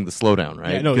praising the slowdown,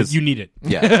 right? Yeah, no, you need it.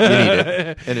 Yeah, you need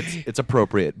it, and it's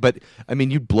appropriate. But I mean,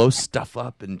 you blow stuff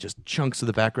up, and just chunks of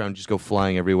the background just go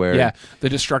flying everywhere. Yeah, the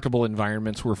destructible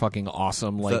environments were fucking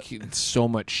awesome. Like so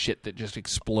much shit that just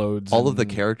explodes. All of the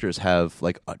characters have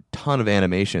like a ton of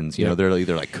animations. They're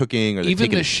either like cooking or they're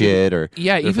taking a shit, or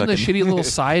even the shitty little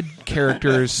side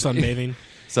characters sunbathing.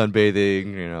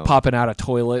 Popping out of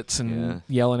toilets and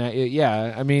yelling at you.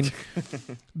 Yeah, I mean,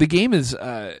 the game is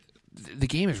the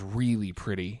game is really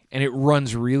pretty and it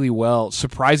runs really well,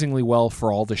 surprisingly well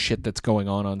for all the shit that's going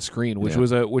on screen, which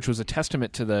was a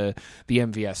testament to the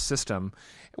MVS system,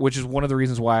 which is one of the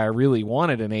reasons why I really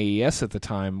wanted an AES at the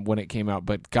time when it came out.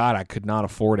 But God, I could not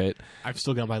afford it. I've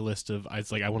still got my list of.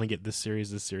 It's like I want to get this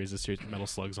series. Metal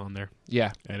Slug's on there,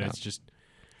 Yeah, and it's just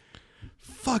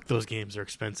fuck. Those games are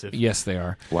expensive. yes, they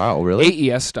are. Wow,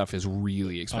 really? AES stuff is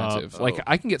really expensive.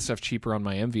 I can get stuff cheaper on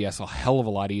my MVS a hell of a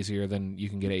lot easier than you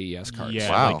can get AES cards. Yeah,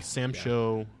 Wow. like Sam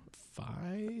Show 5.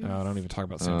 I don't even talk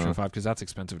about Sam Show 5 because that's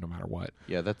expensive no matter what.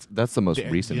 Yeah, that's the most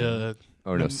recent.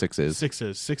 Oh no, 6 is. 6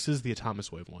 is the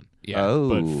Atomus Wave one. Yeah.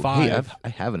 Oh, But 5 hey, I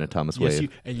have an Atomus Yes,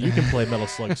 Wave. and you can play Metal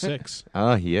Slug 6.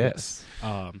 Ah, yes.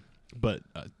 But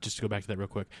just to go back to that real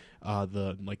quick,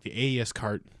 the AES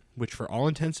cart, which for all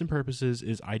intents and purposes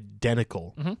is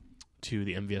identical to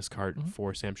the MVS cart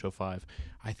for Sam Show 5.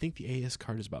 I think the AES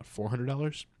cart is about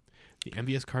 $400. The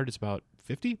MVS cart is about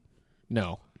 $50.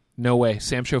 No way.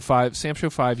 Sam Show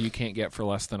 5 you can't get for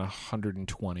less than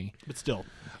 $120. But still,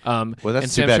 Well, that's and too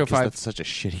Sam bad Show because 5 that's such a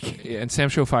shitty game. and Sam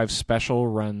Show 5 special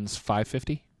runs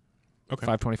 $550. Okay.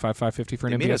 $525, $550 for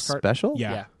an They made a MVS cart. special?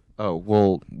 yeah, Oh,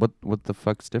 well, what the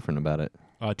fuck's different about it?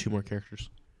 2 more characters.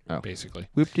 Basically.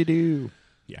 Whoop-de-doo.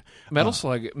 Yeah, Metal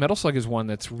Slug is one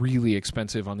that's really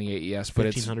expensive on the AES, but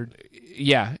it's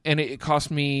 $1,500 and it cost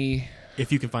me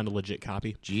if you can find a legit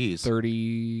copy. Jeez.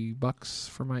 $30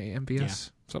 for my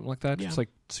MVS, something like that. Yeah. It's like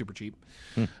super cheap.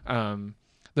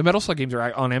 The Metal Slug games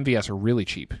are on MVS are really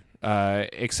cheap,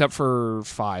 except for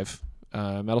 5.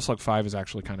 Metal Slug 5 is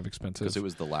actually kind of expensive Because it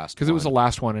was the last because it was the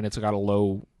last one and it's got a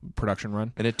low production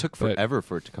run. And it took forever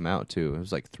for it to come out, too. It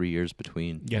was like 3 years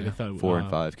between Yeah, they thought 4 and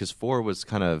 5. Because 4 was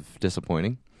kind of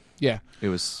disappointing. Yeah. It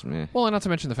was, Well, and not to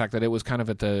mention the fact that it was kind of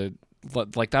at the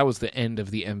that was the end of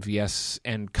the MVS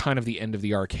and kind of the end of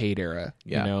the arcade era.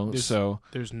 Yeah. You know,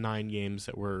 There's 9 games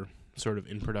that were sort of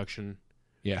in production.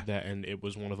 yeah. And it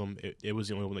was one of them. It was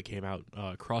the only one that came out.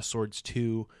 Cross Swords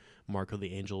 2, Mark of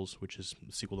the Angels, which is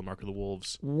the sequel to Mark of the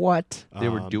Wolves. What? They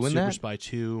were doing Super that? Spy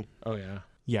 2. Oh yeah.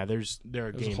 Yeah, there are There's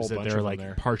a games whole that bunch they're of them like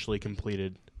there. partially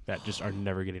completed that just are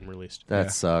never getting released. That Yeah.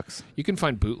 sucks. You can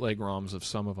find bootleg ROMs of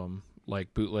some of them,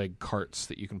 like bootleg carts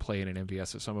that you can play in an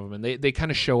MVS of some of them, and they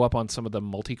kind of show up on some of the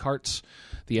multi carts,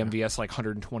 the MVS like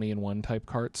 120 in 1 type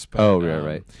carts. But, Oh,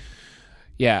 right.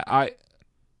 Yeah,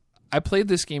 I played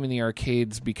this game in the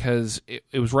arcades because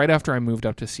it was right after I moved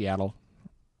up to Seattle,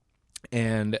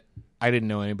 and I didn't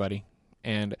know anybody.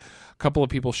 And a couple of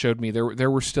people showed me there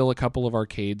were still a couple of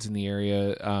arcades in the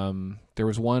area. There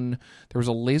was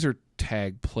a laser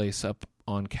tag place up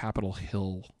on Capitol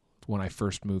Hill when I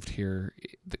first moved here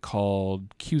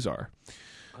called Qzar.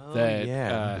 Oh, That,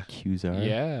 yeah. Qzar.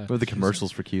 yeah. What are the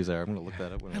commercials for Qzar? I'm going to look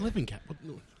that up. I live in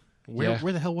Where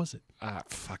the hell was it?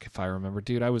 Fuck if I remember,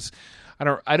 dude. I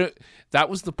don't. That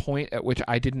was the point at which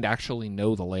I didn't actually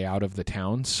know the layout of the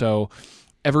town. So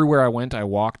everywhere I went, I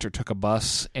walked or took a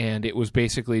bus, and it was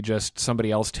basically just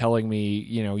somebody else telling me,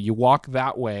 you walk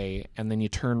that way, and then you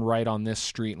turn right on this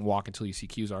street and walk until you see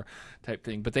Qzar, type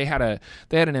thing. But they had an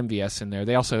MVS in there.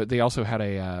 They also had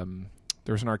a.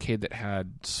 There was an arcade that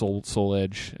had Soul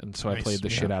Edge, and so I Nice, played the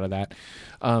yeah. shit out of that.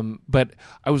 But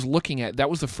I was looking at that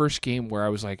was the first game where I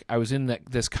was in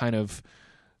this kind of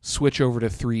switch over to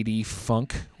 3D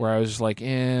funk, where I was just like,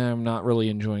 I'm not really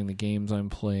enjoying the games I'm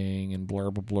playing, and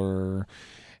blur blah blur.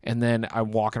 And then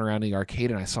I'm walking around the arcade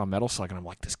and I saw Metal Slug, and I'm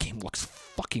like, this game looks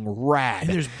fucking rad.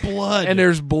 And there's blood. And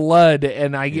there's blood,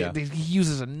 and Yeah. he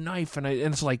uses a knife, and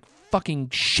it's like fucking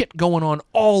shit going on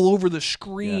all over the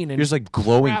screen. You're And just like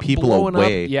glowing crap people blowing up.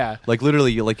 away. Yeah. Like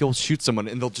literally, you'll shoot someone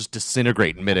and they'll just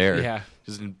disintegrate in midair. Yeah.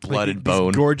 Just in blood Like and these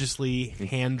bone. gorgeously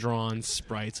hand-drawn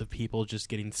sprites of people just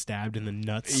getting stabbed in the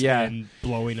nuts Yeah. and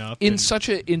blowing up. in and such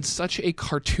a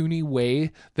cartoony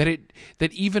way that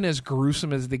even as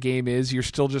gruesome as the game is, you're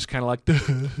still just kind of like,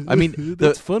 I mean,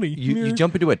 that's funny. You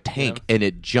jump into a tank and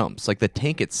it jumps. Like the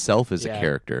tank itself is Yeah. a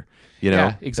character. You know,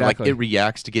 Yeah, exactly. Like it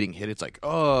reacts to getting hit. It's like, the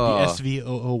oh,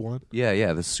 SV001.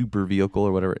 yeah, the super vehicle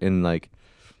or whatever. And like,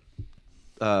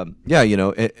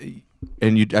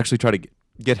 and you actually try to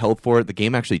get help for it. The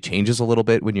game actually changes a little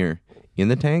bit when you're in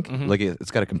the tank. Mm-hmm. Like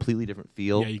it's got a completely different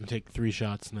feel. Yeah, you can take 3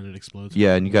 shots and then it explodes.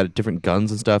 Yeah, and you got different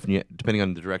guns and stuff, and depending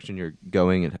on the direction you're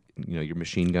going, and your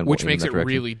machine gun, will which aim in makes that it direction.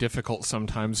 really difficult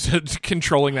sometimes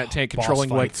controlling that tank, Boss controlling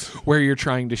like fights. where you're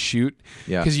trying to shoot.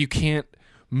 Yeah. Because you can't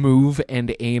move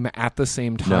and aim at the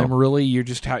same time. No. Really, you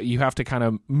just you have to kind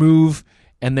of move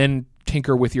and then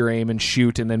tinker with your aim and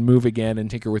shoot, and then move again and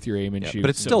tinker with your aim and shoot. But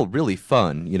it's So- still really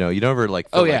fun. You never like.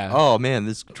 Feel Oh, yeah. Like, oh man,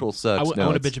 this control sucks. I want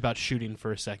to it's- bitch about shooting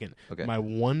for a second. Okay. My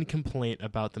one complaint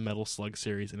about the Metal Slug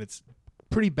series, and it's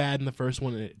pretty bad in the first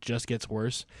one, and it just gets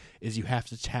worse, is you have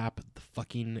to tap the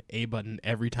fucking A button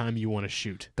every time you want to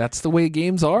shoot. That's the way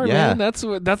games are, Yeah. man. That's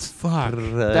Fuck.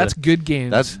 that's good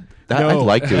games. I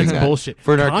like doing that's that. bullshit.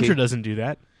 For an Contra arcade. doesn't do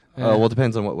that. Well, it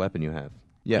depends on what weapon you have.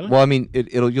 Yeah. Really? Well, I mean,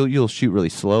 you'll shoot really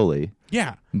slowly,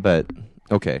 Yeah. but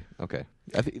okay.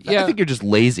 I Yeah. think you're just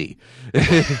lazy.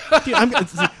 Dude,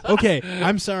 okay,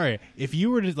 I'm sorry. If you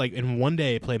were to like in one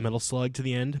day play Metal Slug to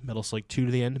the end, Metal Slug 2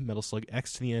 to the end, Metal Slug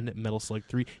X to the end, Metal Slug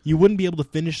 3, you wouldn't be able to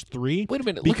finish 3. Wait a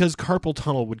minute, because carpal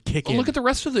tunnel would kick in. Look at the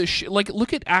rest of the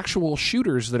look at actual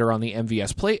shooters that are on the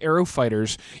MVS. Play Aero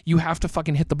Fighters, you have to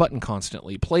fucking hit the button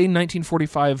constantly. Play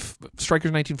 1945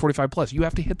 Strikers 1945 Plus, you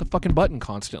have to hit the fucking button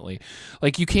constantly.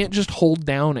 Like you can't just hold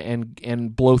down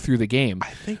and blow through the game. I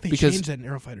think they because- changed that in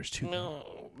Aero Fighters 2. No.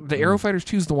 The Aero Fighters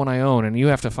 2 is the one I own, and you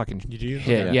have to fucking You do?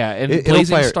 hit. Okay. Yeah, and It'll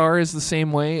Blazing fire- Star is the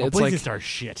same way. Oh, It's Blazing like Star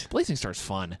shit. Blazing Star's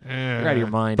fun. You're out of your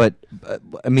mind. But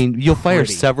I mean, you'll fire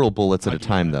Pretty. several bullets at I'll a give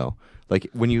time, you that. though. Like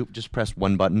when you just press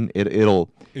one button, it'll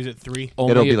Is it 3?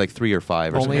 it'll be like 3 or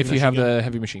 5 or only something. if you machine have gun? the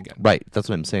heavy machine gun. Right, that's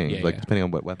what I'm saying. Yeah, like yeah. depending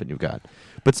on what weapon you've got,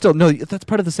 but still, no, that's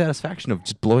part of the satisfaction of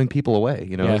just blowing people away.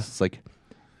 You know, Yeah. it's like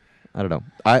I don't know.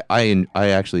 I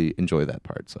actually enjoy that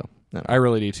part. So I don't know. I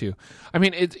really do too. I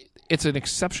mean, it's an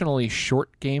exceptionally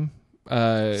short game.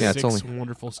 Yeah, it's 6 only-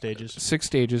 wonderful stages. 6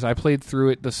 stages. I played through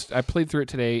it. I played through it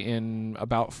today in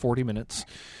about 40 minutes,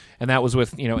 and that was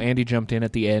with Andy jumped in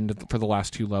at the end for the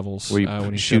last 2 levels Where you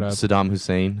when he shoot showed up. Saddam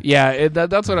Hussein. Yeah,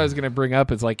 that's what I was going to bring up.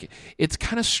 Is like it's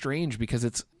kind of strange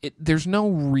because there's no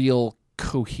real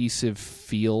cohesive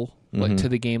feel like to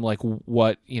the game, like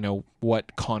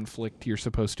what conflict you're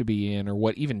supposed to be in, or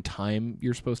what even time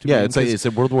you're supposed to be Yeah, in. it's like, is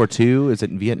it World War II? Is it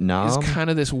in Vietnam? It's kind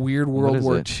of this weird World is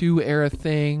War it? II era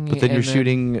thing. But then you're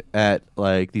shooting at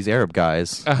like these Arab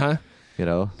guys. You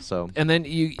know, so And then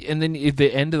at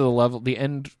the end of the level, the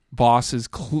end boss is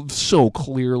so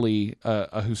clearly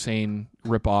a Hussein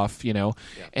ripoff,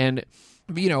 and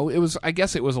it was. I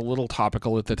guess it was a little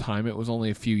topical at the time. It was only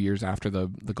a few years after the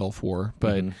Gulf War,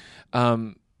 but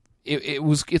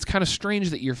it's kind of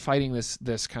strange that you're fighting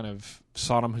this kind of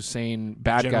Saddam Hussein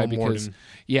bad General guy because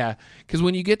Morton. because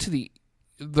when you get to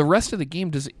the rest of the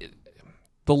game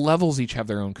the levels each have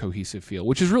their own cohesive feel,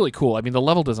 which is really cool. I mean, the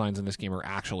level designs in this game are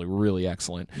actually really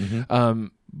excellent.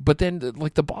 But then,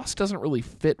 the boss doesn't really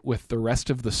fit with the rest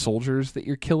of the soldiers that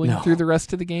you're killing through the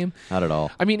rest of the game. not at all.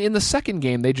 I mean, in the second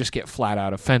game, they just get flat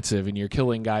out offensive, and you're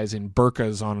killing guys in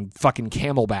burqas on fucking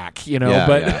camelback, Yeah,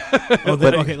 But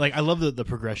yeah. Okay, like I love the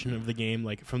progression of the game.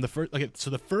 Like from the first, so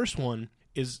the first one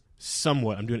is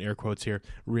somewhat, I'm doing air quotes here,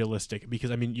 realistic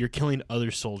because I mean you're killing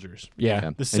other soldiers. yeah. Yeah. The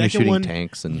And you're second shooting one,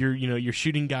 tanks and you're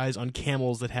shooting guys on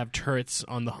camels that have turrets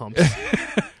on the humps.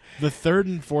 The third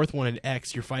and fourth one in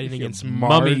X, you're fighting against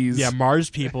mummies.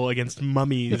 Mars people against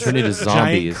mummies. You turn into Giant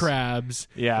zombies. crabs.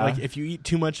 Yeah. Like if you eat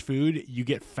too much food, you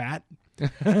get fat.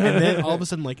 And then all of a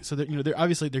sudden, like, so they're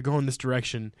obviously they're going this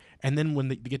direction. And then when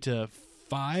they get to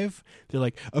 5, they're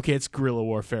like, okay, it's guerrilla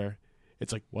warfare.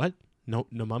 It's like, what? No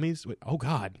mummies? Wait, oh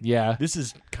God. Yeah. This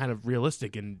is kind of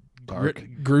realistic and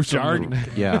Gruesome.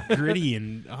 yeah, gritty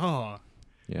and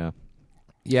yeah.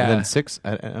 Yeah. And then 6,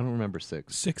 I don't remember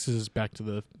 6. 6 is back to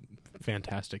the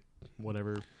fantastic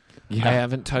whatever. Yeah, I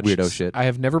haven't touched weirdo shit. I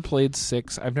have never played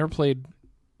 6. I've never played.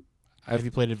 Have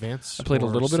you played Advance? I played a or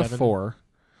little bit 7? of 4.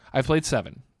 I played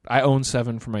 7. I own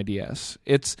 7 for my DS.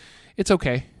 It's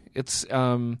okay. This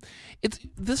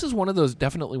is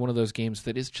definitely one of those games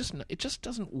that is it just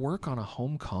doesn't work on a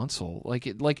home console.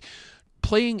 Like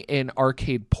playing an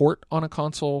arcade port on a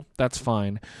console, that's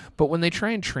fine. But when they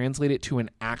try and translate it to an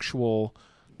actual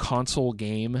console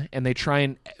game and they try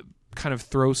and kind of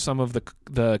throw some of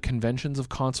the conventions of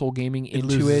console gaming into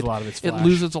loses it, a lot of its it flash.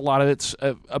 loses a lot of its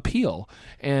appeal.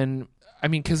 And I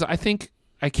mean, because I think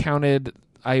I counted,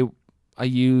 I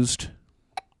used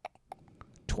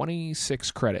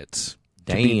 26 credits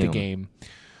to beat the Damn. game.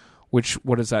 Which,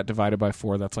 what is that divided by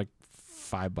 4? That's like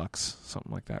 $5,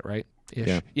 something like that, right?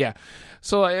 Ish. Yeah.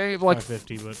 So I like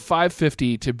 $5.50, but-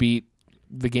 $5.50 to beat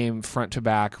the game front to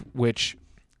back, which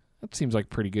that seems like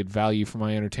pretty good value for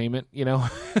my entertainment,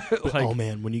 But, Like- oh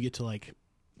man, when you get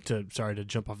sorry to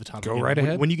jump off the top. Go again. right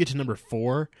ahead. When you get to number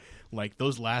 4, like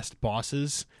those last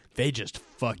bosses, they just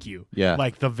fuck you. Yeah.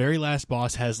 Like the very last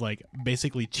boss has like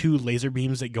basically 2 laser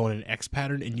beams that go in an X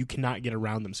pattern, and you cannot get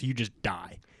around them, so you just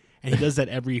die. And he does that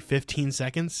every 15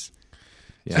 seconds.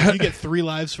 Yeah. So if you get 3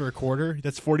 lives for a quarter,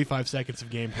 that's 45 seconds of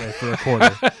gameplay for a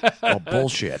quarter. Well,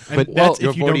 bullshit. And But that's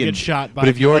you've if you don't already get shot by but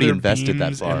if you already other invested that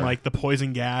beams far, and like the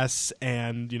poison gas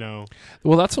and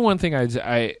Well, that's the one thing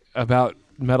I about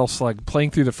Metal Slug, playing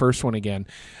through the first one again.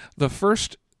 The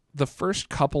first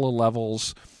couple of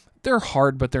levels, they're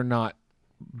hard, but they're not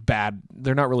bad.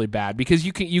 They're not really bad because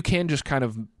you can just kind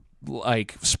of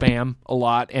like spam a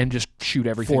lot and just shoot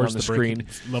everything on the screen.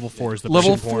 Level 4 is the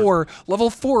Level breaking point. 4. Level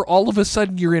 4. All of a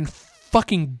sudden, you're in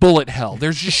fucking bullet hell.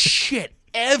 There's just shit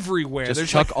everywhere. Just There's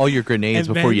chuck all your grenades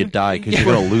and before then- you die because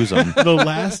you're gonna lose them. The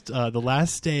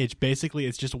last stage, basically,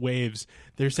 it's just waves.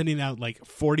 They're sending out like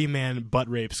 40-man butt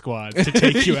rape squads to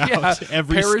take you out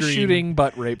every parachuting screen.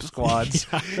 butt rape squads,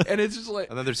 and it's just like.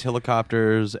 And then there's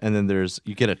helicopters, and then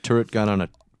you get a turret gun on a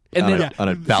And on, then a, on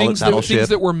a things battleship.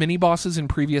 that were mini bosses in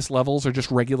previous levels are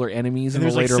just regular enemies in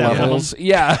And the there's, like, later 7 of levels.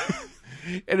 Yeah,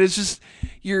 and it's just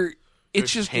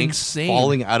it's just tanks insane.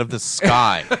 falling out of the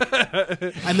sky.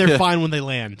 And they're fine when they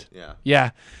land. Yeah. Yeah,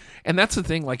 and that's the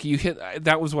thing. Like you hit.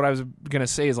 That was what I was gonna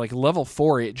say. Is like level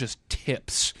 4, it just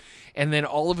tips. And then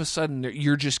all of a sudden,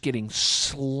 you're just getting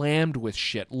slammed with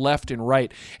shit left and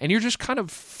right, and you're just kind of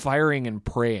firing and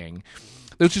praying.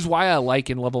 Which is why I like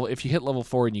if you hit level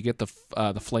 4 and you get the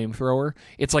flamethrower,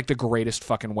 it's like the greatest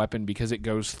fucking weapon because it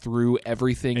goes through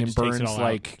everything and just takes it burns all out.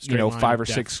 like Straight line 5 or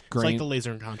death. 6 It's grain. like the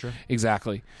laser in Contra.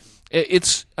 Exactly.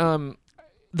 It's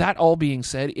that all being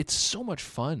said, it's so much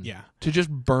fun. Yeah. To just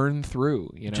burn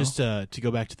through. You know. Just to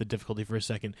go back to the difficulty for a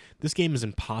second, this game is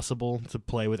impossible to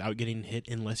play without getting hit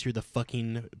unless you're the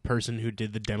fucking person who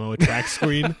did the demo attract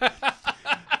screen.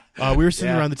 We were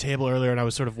sitting around the table earlier, and I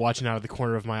was sort of watching out of the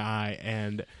corner of my eye,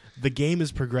 and the game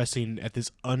is progressing at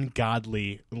this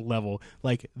ungodly level.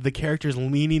 Like the character's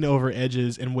leaning over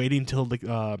edges and waiting till there's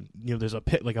a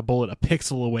bullet a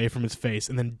pixel away from his face,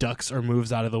 and then ducks or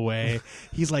moves out of the way.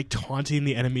 He's like taunting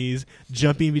the enemies,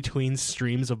 jumping between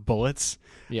streams of bullets.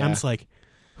 Yeah. I'm just like,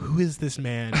 who is this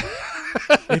man?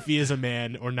 If he is a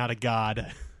man or not a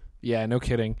god. Yeah, no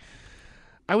kidding.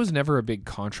 I was never a big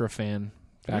Contra fan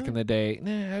back in the day.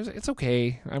 It's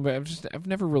okay. I've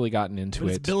never really gotten into But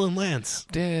it's it. Bill and Lance.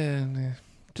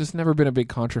 Just never been a big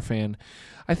Contra fan.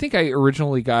 I think I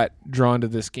originally got drawn to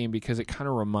this game because it kind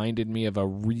of reminded me of a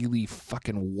really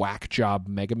fucking whack job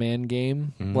Mega Man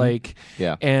game. Like,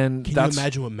 Yeah. and Can that's you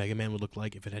imagine what Mega Man would look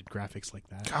like if it had graphics like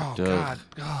that? oh Duh. god,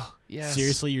 oh yes.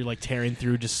 Seriously, you're like tearing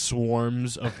through just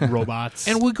swarms of robots.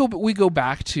 And we go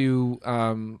back to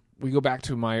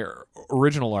my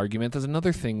original argument. There's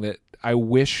another thing that I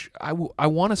wish I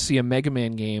want to see a Mega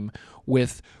Man game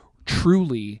with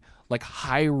truly like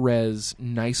high res,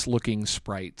 nice looking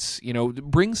sprites. You know,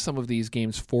 bring some of these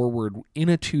games forward in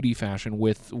a 2D fashion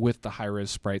with the high res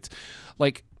sprites.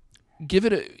 Like, give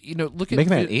it a look at Mega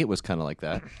Man 8 was kind of like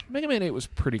that, Mega Man 8 was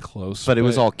pretty close, but it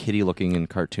was all kitty looking and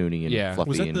cartoony and Yeah. fluffy.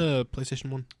 was that and, the PlayStation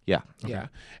one? yeah. yeah.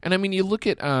 And I mean, you look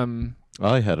at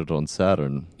I had it on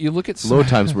Saturn. some, Load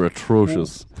times were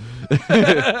atrocious.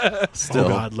 Still. Oh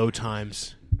god, low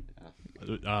times.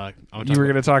 You were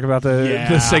going to talk about the Yeah.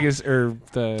 Sega or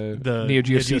the Neo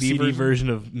Geo CD version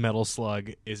of Metal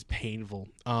Slug is painful.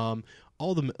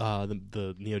 All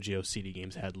the Neo Geo CD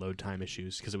games had load time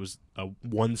issues because it was a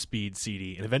 1-speed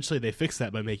CD, and eventually they fixed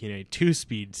that by making a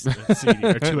 2-speed CD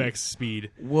or 2x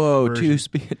speed. Whoa, version.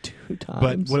 two times.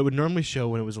 But what it would normally show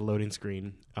when it was a loading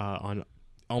screen on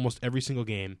almost every single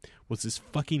game was this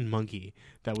fucking monkey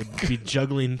that would be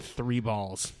juggling 3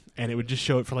 balls, and it would just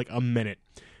show it for like a minute.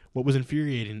 What was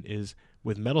infuriating is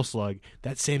with Metal Slug,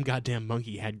 that same goddamn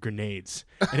monkey had grenades.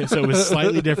 And so it was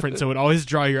slightly different, so it would always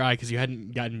draw your eye because you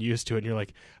hadn't gotten used to it, and you're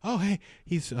like, oh, hey,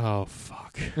 oh,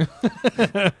 fuck.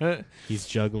 He's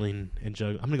juggling and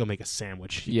juggling. I'm going to go make a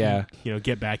sandwich. Yeah.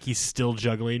 Get back. He's still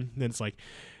juggling. Then it's like,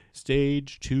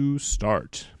 stage 2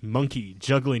 start. Monkey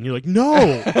juggling. You're like, no,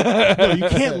 you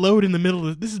can't load in the middle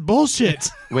of this. Is bullshit.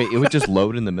 Wait, it would just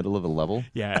load in the middle of a level?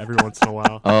 Yeah, every once in a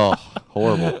while. Oh,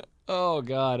 horrible. Oh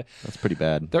god. That's pretty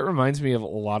bad. That reminds me of a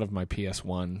lot of my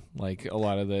PS1, like a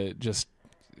lot of the just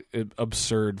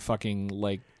absurd fucking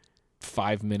like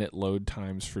 5-minute load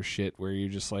times for shit where you're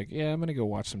just like, yeah, I'm going to go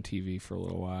watch some TV for a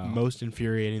little while. Most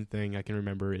infuriating thing I can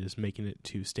remember is making it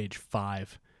to stage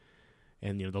 5,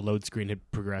 and the load screen had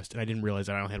progressed, and I didn't realize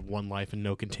that I only had 1 life and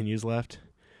no continues left.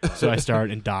 So I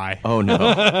start and die. Oh, no.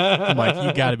 I'm like,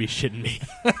 you got to be shitting me.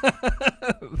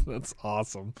 That's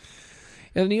awesome.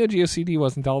 And the Neo Geo CD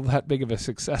wasn't all that big of a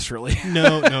success, really.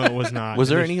 No, it was not. Was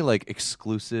there any, like,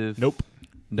 exclusive? Nope.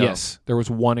 No. Yes, there was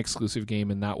one exclusive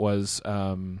game, and that was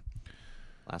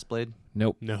Last Blade?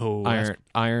 nope, No. Iron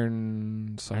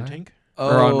Iron Tank?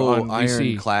 Or on VC.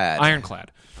 Ironclad.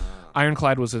 Ironclad.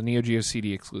 Ironclad was a Neo Geo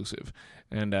CD exclusive,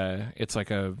 and it's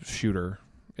like a shooter.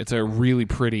 It's a really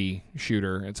pretty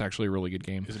shooter. It's actually a really good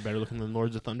game. Is it better looking than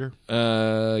Lords of Thunder?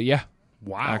 Yeah.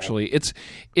 Wow. Actually, it's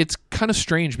kind of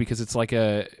strange because it's like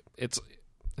it's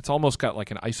It's almost got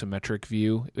like an isometric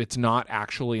view. It's not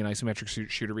actually an isometric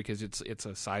shooter because it's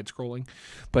a side scrolling,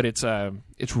 but it's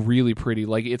really pretty.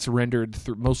 Like it's rendered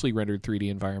mostly rendered 3D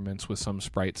environments with some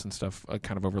sprites and stuff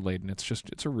kind of overlaid, and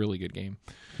it's a really good game.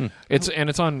 It's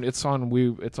on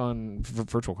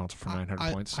Virtual Console for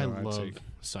 900 points. So I love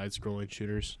side scrolling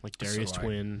shooters like Darius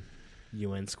Twin,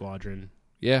 UN Squadron.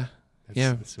 Yeah.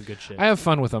 That's some good shit. I have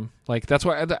fun with them. Like that's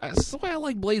why I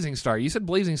like Blazing Star. You said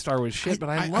Blazing Star was shit, but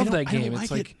I love that game. It's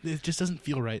like it just doesn't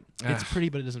feel right. It's pretty,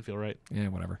 but it doesn't feel right. Yeah,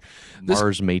 whatever.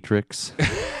 Mars Matrix.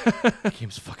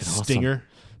 Game's fucking awesome. Stinger.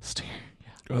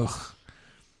 Yeah. Ugh.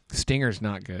 Stinger's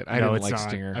not good. I don't like not.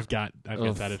 Stinger. I've got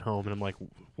that at home, and I'm like,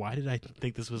 why did I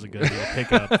think this was a good little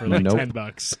pickup for like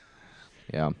 $10?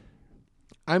 Yeah.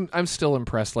 I'm still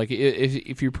impressed. Like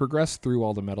if you progress through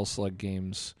all the Metal Slug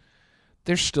games,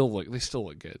 they still look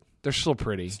good. They're still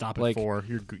pretty. Stop at like, 4.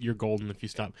 You're golden if you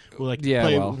stop. Well, like Yeah,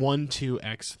 play well. 1, 2,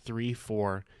 X, 3,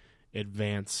 4,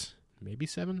 advance, maybe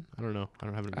 7. I don't know. I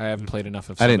haven't played enough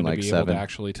of I 7 didn't to like be able 7. to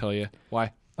actually tell you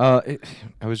why. I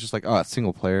was just like, it's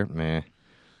single player, meh.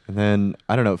 And then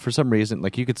I don't know, for some reason,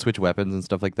 like you could switch weapons and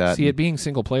stuff like that. See, it being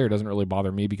single player doesn't really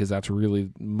bother me because that's really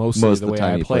mostly the way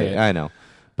I play it. I know,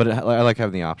 but I like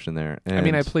having the option there. And I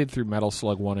mean, I played through Metal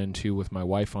Slug 1 and 2 with my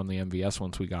wife on the MVS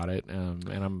once we got it, and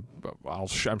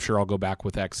I'm sure I'll go back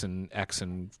with X and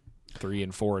 3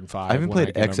 and 4 and 5. I haven't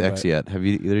played XX yet. Have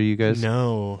you? Either of you guys?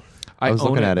 No. I was own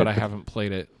looking it, at but it. I haven't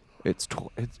played it. It's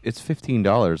 $15.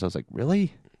 I was like,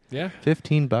 really? Yeah,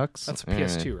 $15? that's a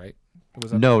PS2, right?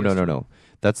 Was that No, the PS2? no.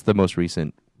 That's the most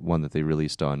recent one that they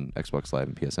released on Xbox Live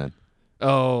and PSN.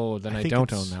 Oh, then I think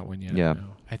don't it's- own that one yet. Yeah. No.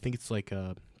 I think it's like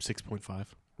 6.5.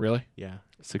 Really? Yeah.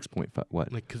 6.5.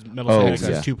 What? Like because Metal Oh, Slug X yeah.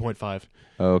 is 2.5.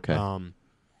 Oh, okay.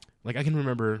 Like I can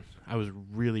remember I was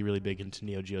really, really big into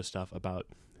Neo Geo stuff about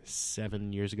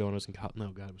 7 years ago when I was in college. No,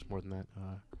 God, it was more than that.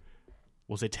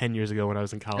 We'll say 10 years ago when I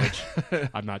was in college.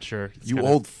 I'm not sure. It's you kinda-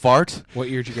 old fart. What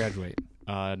year did you graduate?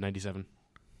 97.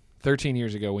 13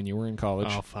 years ago when you were in college.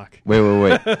 Oh, fuck.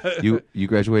 Wait. You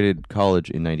graduated college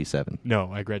in 97.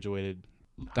 No, I graduated.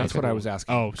 That's high what I school. was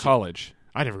asking. Oh, so- college.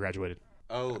 I never graduated.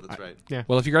 Oh, that's right. Yeah.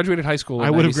 Well, if you graduated high school in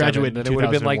I would have 97, graduated then in it would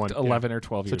have been like 2001, 11 or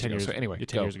 12 So years 10 ago. years. So anyway,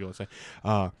 10 years ago, let's say.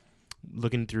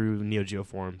 Looking through Neo Geo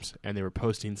forums, and they were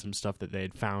posting some stuff that they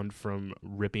had found from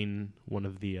ripping one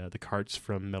of the carts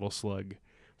from Metal Slug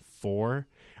 4,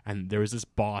 and there was this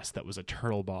boss that was a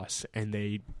turtle boss, and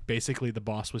the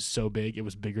boss was so big it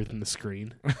was bigger than the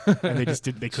screen, and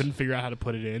they couldn't figure out how to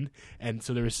put it in, and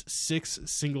so there was 6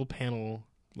 single panel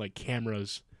like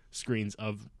cameras screens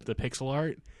of the pixel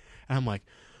art, and I'm like,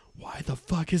 why the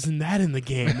fuck isn't that in the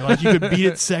game? Like you could beat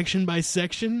it section by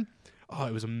section. Oh,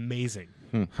 it was amazing.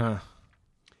 Huh.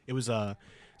 It was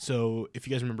so if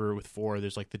you guys remember with 4,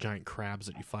 there's like the giant crabs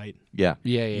that you fight. Yeah.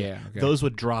 Yeah. Okay. Those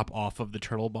would drop off of the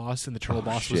turtle boss, and the turtle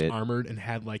boss was shit. armored and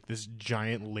had like this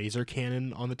giant laser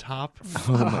cannon on the top.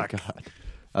 Oh my god.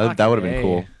 Fuck That would have been yeah.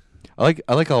 cool.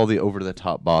 I like all the over the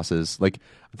top bosses. Like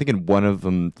I think in one of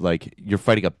them, like you're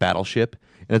fighting a battleship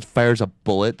and it fires a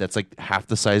bullet that's like half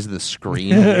the size of the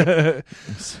screen.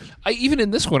 Even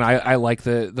in this one, I like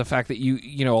the fact that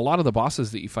you know a lot of the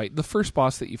bosses that you fight. The first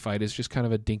boss that you fight is just kind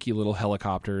of a dinky little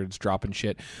helicopter. It's dropping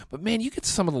shit. But man, you get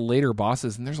some of the later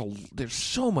bosses, and there's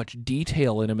so much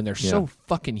detail in them, and they're so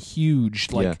fucking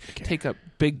huge. Like take up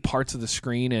big parts of the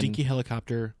screen. And Dinky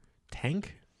helicopter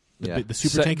tank. Yeah. The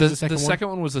super tank is the second one. The second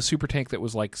one was the super tank that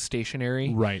was like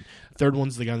stationary. Right. Third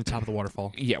one's the guy on the top of the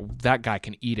waterfall. Yeah, that guy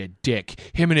can eat a dick.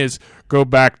 Him and his go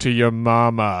back to your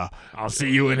mama. I'll see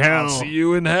you in hell. I'll see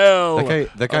you in hell.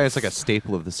 That guy is like a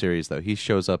staple of the series, though. He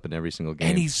shows up in every single game.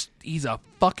 And he's a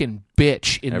fucking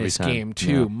bitch in Every this time, game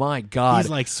too. yeah. My God.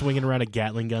 He's like swinging around a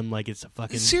Gatling gun like it's a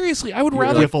fucking. Seriously, I would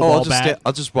rather. Wiffle ball bat.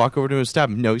 I'll just walk over to him and stab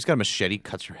him. No, he's got a machete,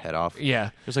 cuts your head off. Yeah,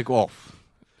 It's like,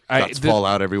 guts fall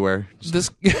out everywhere.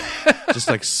 This Just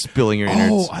like spilling your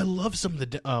innards. Oh, I love some of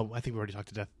the. I think we already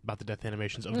talked about the death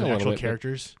animations of Yeah, a the little actual bit, but-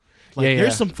 characters. Like, Yeah, there's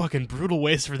yeah. some fucking brutal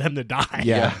ways for them to die.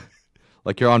 yeah.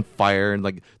 Like you're on fire and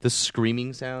like the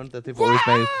screaming sound that they've always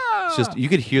made. It's just you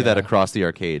could hear that across the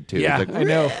arcade too. Yeah, It's like, I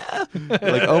know.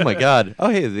 like, oh my god. Oh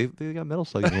hey, they got Metal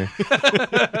Slug in here.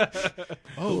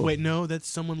 Oh wait, no, that's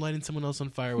someone lighting someone else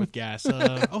on fire with gas.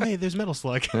 Oh hey, there's Metal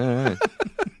Slug. All right.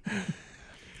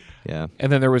 Yeah.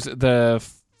 And then there was the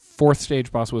fourth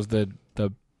stage boss was the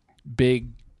big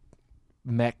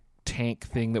mech tank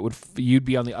thing that would you'd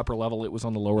be on the upper level. It was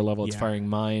on the lower level. It's Yeah. firing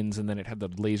mines, and then it had the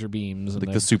laser beams. And Like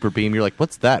then, the super beam, you're like,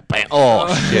 what's that? Bam.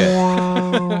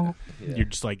 Oh shit. You're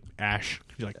just like Ash.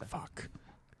 You're like fuck.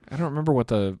 I don't remember what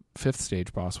the fifth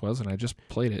stage boss was, and I just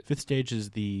played it. Fifth stage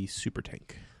is the super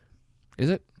tank. Is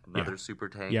it? Another super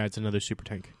tank. Yeah, it's another super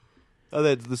tank. Oh,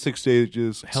 that's the 6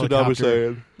 stages.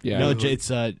 Helicopter. Yeah. No,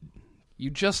 it's You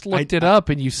just looked it up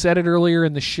and you said it earlier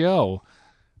in the show.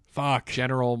 fuck.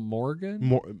 General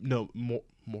Morgan?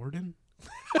 Morden?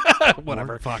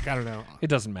 Whatever. Fuck, I don't know. It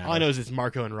doesn't matter. All I know is it's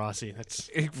Marco and Rossi.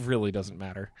 It really doesn't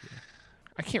matter.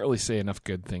 I can't really say enough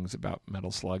good things about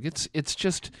Metal Slug. It's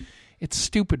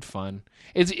stupid fun.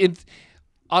 It's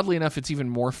oddly enough, it's even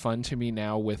more fun to me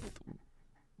now with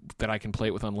that I can play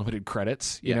it with unlimited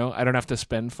credits. You know, I don't have to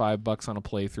spend $5 on a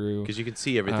playthrough Because you can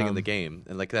see everything in the game,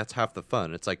 and like that's half the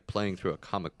fun. It's like playing through a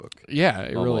comic book. Yeah,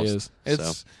 it really Almost. is.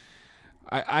 It's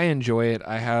I enjoy it.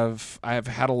 I have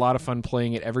had a lot of fun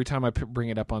playing it. Every time I bring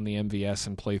it up on the MVS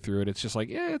and play through it, it's just like,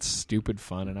 yeah, it's stupid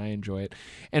fun, and I enjoy it.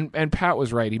 And Pat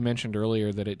was right. He mentioned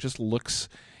earlier that it just looks.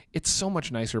 It's so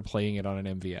much nicer playing it on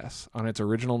an MVS, on its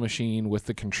original machine with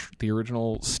the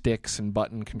original sticks and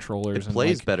button controllers. It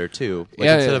plays better too. Like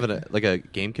Yeah, instead of a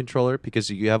game controller, because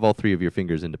you have all 3 of your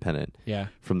fingers independent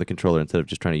from the controller instead of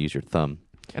just trying to use your thumb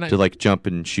to like jump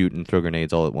and shoot and throw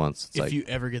grenades all at once. It's If you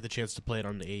ever get the chance to play it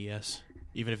on the AES,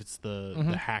 even if it's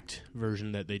the hacked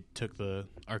version that they took the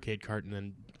arcade cart and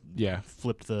then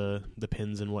flipped the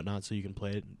pins and whatnot so you can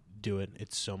play it, do it.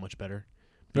 It's so much better.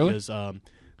 Really? Because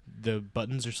the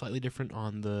buttons are slightly different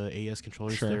on the AES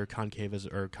controllers. Sure. They're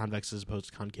convex as opposed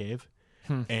to concave.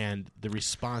 And the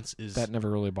response is that never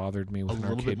really bothered me a with an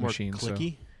little arcade bit more machine.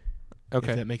 clicky.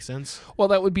 Okay, If that makes sense. well,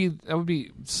 that would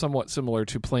be somewhat similar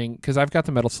to playing, because I've got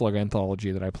the Metal Slug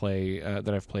Anthology that I play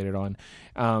that I've played it on,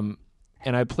 and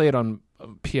I play it on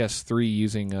PS3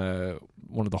 using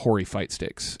one of the Hori fight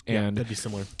sticks, and that'd be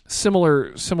similar.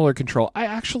 similar control. I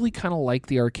actually kind of like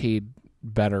the arcade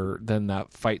better than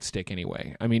that fight stick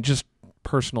anyway. I mean, just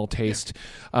personal taste.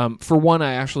 For one,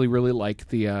 I actually really like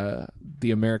the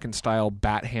American style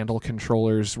bat handle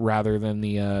controllers rather than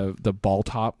the ball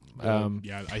top.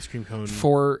 Ice cream cone.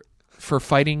 For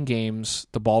fighting games,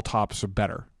 the ball tops are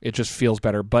better. It just feels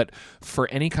better. But for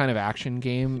any kind of action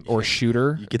game or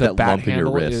shooter, you get the that bat lump in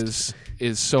your handle wrist.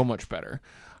 is so much better.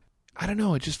 I don't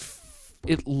know.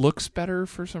 It looks better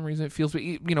for some reason. It feels,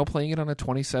 playing it on a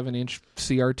 27-inch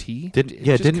CRT.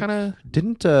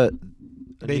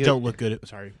 They don't look good.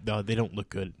 Sorry, they don't look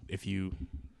good if you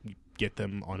get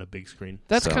them on a big screen.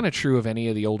 That's kind of true of any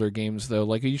of the older games, though.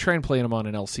 Like, you try and play them on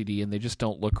an LCD, and they just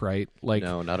don't look right. Like,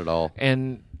 no, not at all.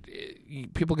 And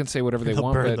people can say whatever they They'll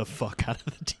want, burn but the fuck out of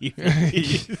the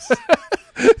TV.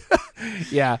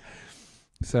 yeah.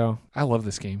 So I love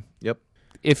this game. Yep.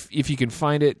 If you can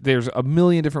find it, there's a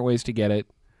million different ways to get it.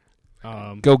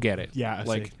 Go get it. Yeah,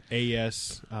 like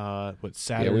AES,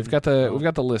 Saturn. Yeah, we've got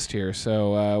the list here,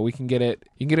 so we can get it.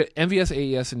 You can get it MVS,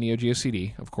 AES, and Neo Geo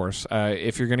CD, of course.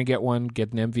 If you're going to get one,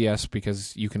 get an MVS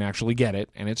because you can actually get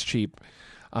it and it's cheap.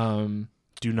 Do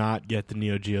not get the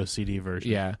Neo Geo CD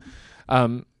version. Yeah.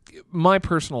 My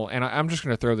personal, and I'm just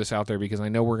going to throw this out there because I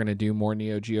know we're going to do more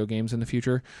Neo Geo games in the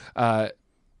future.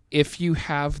 If you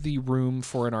have the room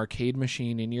for an arcade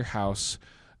machine in your house,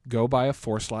 go buy a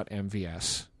 4-slot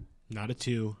MVS. Not a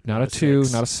 2. Not a 2,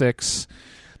 not a 6.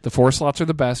 The 4 slots are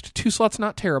the best. 2 slots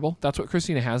not terrible. That's what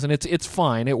Christina has, and it's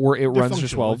fine. It runs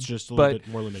just well. It's just a little bit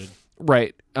more limited.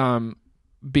 Right.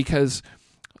 Because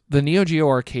the Neo Geo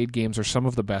arcade games are some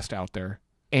of the best out there,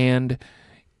 and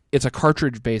it's a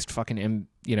cartridge-based fucking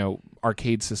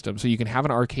arcade system. So you can have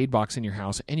an arcade box in your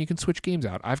house, and you can switch games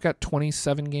out. I've got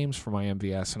 27 games for my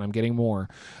MVS, and I'm getting more.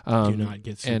 Do not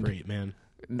get Super 8, man.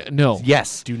 No.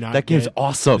 Yes. Do not. That game's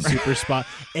awesome. Super Spy.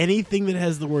 Anything that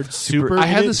has the word Super. I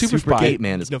had the Super Spy. 8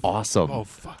 man is awesome. Oh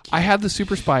fuck! I had the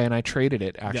Super Spy and I traded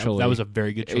it. Actually, that was a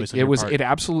very good choice. It was. Part. It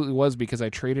absolutely was because I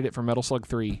traded it for Metal Slug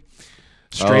 3.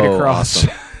 Straight across.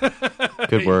 Awesome.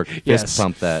 Good work. Yes. Fist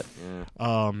pump that.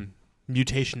 Yeah.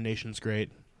 Mutation Nation's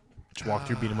great. Just walk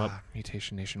through, beat 'em up.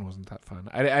 Mutation Nation wasn't that fun.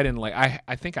 I didn't like.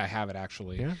 I think I have it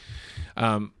actually.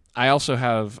 Yeah. I also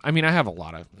have. I mean, I have a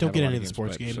lot of. Don't get any of the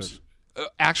sports games.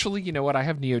 Actually, you know what? I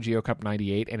have Neo Geo Cup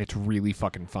 '98, and it's really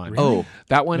fucking fun. Really? Oh,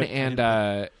 that one, and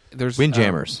there's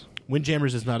Windjammers.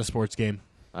 Windjammers is not a sports game.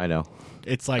 I know.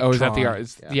 It's like is Tron. that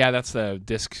the? Yeah, that's the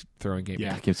disc throwing game.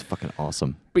 Yeah, that game's fucking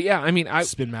awesome. But yeah, I mean,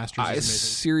 Spin Masters. I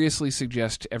seriously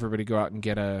suggest everybody go out and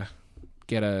get an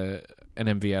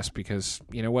MVS because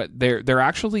you know what? They're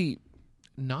actually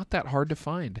not that hard to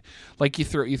find. Like you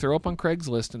throw up on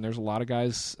Craigslist, and there's a lot of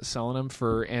guys selling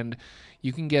them and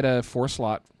you can get a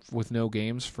 4-slot with no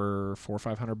games for $400 or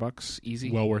 $500 easy.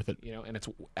 Well worth it. And it's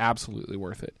absolutely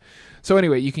worth it. So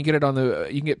anyway, you can get it on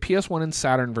you can get PS1 and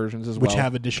Saturn versions as well, which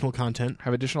have additional content.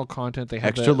 They have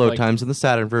extra load times in the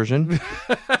Saturn version.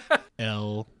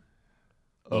 L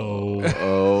O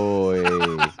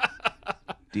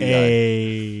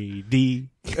A D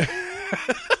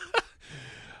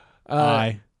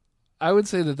I. I would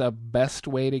say that the best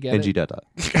way to get NG it. dot dot.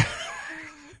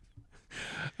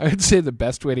 I would say the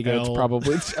best way to get it's L.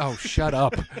 probably. Oh, shut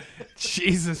up,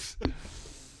 Jesus.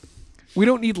 We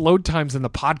don't need load times in the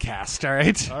podcast. All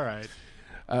right.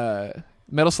 All right.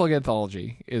 Metal Slug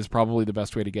Anthology is probably the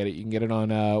best way to get it. You can get it on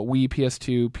Wii,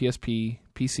 PS2, PSP,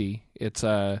 PC. It's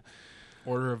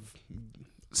Order of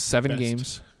 7 best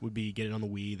games. would be get it on the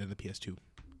Wii, then the PS2.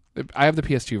 I have the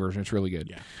PS2 version. It's really good.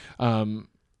 Yeah.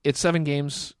 It's 7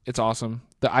 games. It's awesome.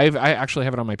 I actually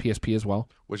have it on my PSP as well.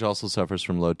 Which also suffers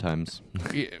from load times.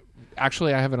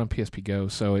 Actually, I have it on PSP Go,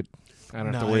 so I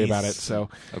don't have to worry about it. Nice. So,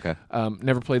 Okay.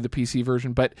 never played the PC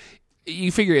version, but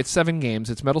you figure it's 7 games.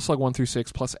 It's Metal Slug 1 through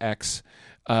 6 plus X.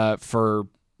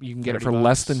 You can get it for $30.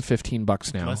 less than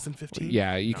 $15 now. Less than 15?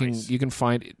 Yeah, you Nice. can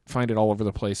find it all over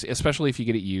the place. Especially if you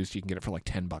get it used, you can get it for like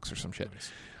 $10 or some shit.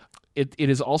 Nice. It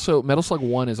is also Metal Slug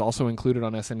 1 is also included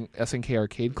on SNK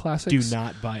Arcade Classics. Do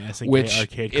not buy SNK which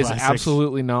Arcade is Classics.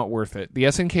 absolutely not worth it. The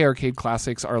SNK Arcade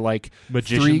Classics are like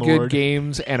Magician 3 good Lord.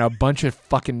 games and a bunch of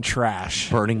fucking trash.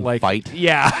 Burning like, Fight.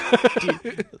 Yeah.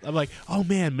 I'm like, oh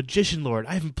man, Magician Lord.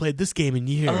 I haven't played this game in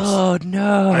years. Oh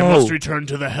no! I must return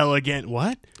to the hell again.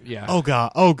 What? Yeah. Oh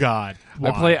god. Oh god.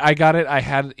 Why? I got it. I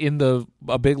had in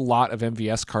a big lot of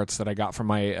MVS carts that I got from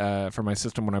my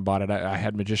system when I bought it. I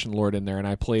had Magician Lord in there, and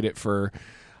I played it for.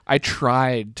 I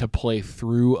tried to play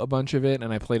through a bunch of it,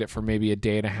 and I played it for maybe a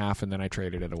day and a half, and then I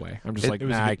traded it away. I'm just like,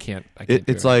 nah, I can't. I can't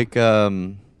do It's like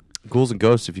Ghouls and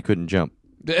Ghosts if you couldn't jump.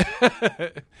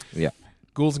 Yeah.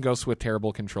 Ghouls and Ghosts with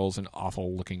terrible controls and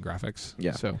awful looking graphics.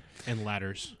 Yeah. So And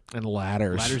ladders. and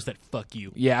ladders. Ladders that fuck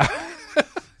you. Yeah.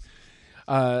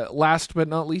 Last but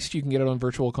not least, you can get it on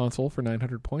Virtual Console for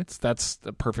 900 points. That's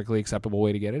a perfectly acceptable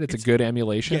way to get it. It's a good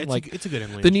emulation. Yeah, it's a good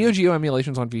emulation. The Neo Geo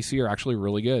emulations on VC are actually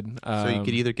really good. So you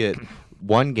could either get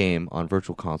one game on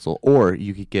Virtual Console, or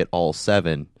you could get all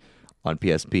 7 on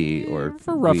PSP, or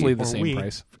for roughly Wii. the Or same Wii.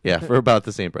 price. Yeah, for about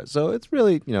the same price. So it's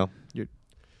really, you're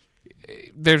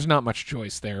There's not much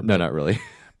choice there. no, not really.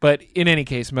 But in any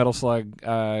case, Metal Slug,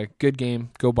 good game.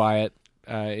 Go buy it.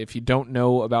 If you don't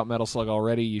know about Metal Slug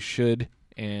already, you should.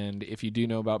 And if you do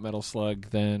know about Metal Slug,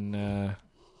 then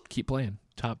keep playing.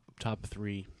 top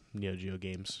 3 Neo Geo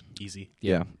games. Easy.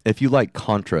 Yeah. If you like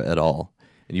Contra at all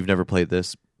and you've never played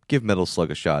this, give Metal Slug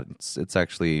a shot. It's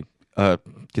actually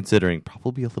considering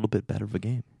probably a little bit better of a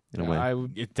game in a way. I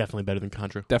would It's definitely better than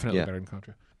Contra. definitely Yeah. better than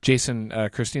Contra. Jason,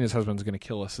 Christina's husband's going to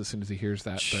kill us as soon as he hears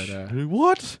that. But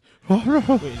What?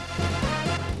 Wait.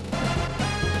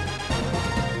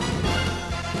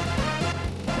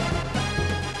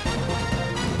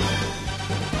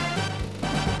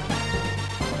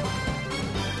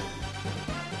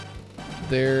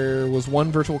 there was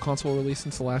one Virtual Console release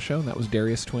since the last show, and that was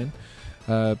Darius Twin.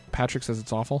 Patrick says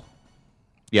it's awful.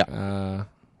 Yeah.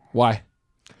 Why?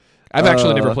 I've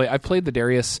actually never played. I've played the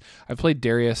Darius. I've played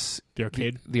Darius, The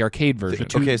arcade. the arcade version.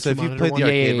 Okay, so if you've two-monitor played the one?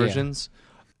 arcade Yeah. versions,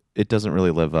 it doesn't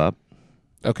really live up.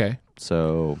 Okay.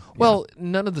 So Well,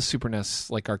 none of the Super NES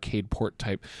like arcade port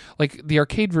type, like the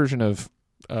arcade version of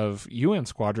UN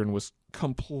Squadron was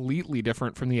completely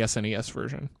different from the SNES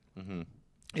version. Mhm.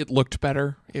 It looked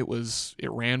better. It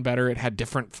ran better. It had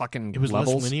different fucking It was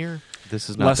levels. less linear. this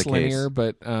is not Less the case. linear,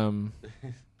 but Not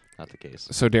the case.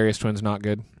 so Darius Twin's not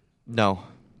good. No,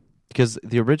 because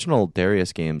the original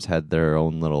Darius games had their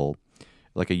own little,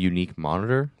 like a unique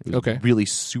monitor. It was Okay. really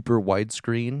super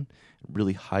widescreen,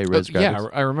 really high res graphics. Yeah,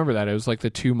 I remember that. It was like the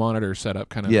 2 monitor setup,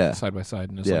 kind of Yeah. side by side.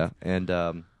 And it was Yeah, like,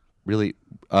 and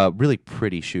really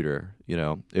pretty shooter. You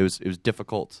know, it was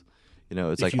difficult. You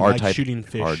know, it's If like you R like type shooting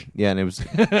fish. hard. Yeah, and it was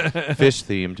fish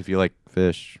themed. If you like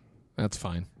fish, that's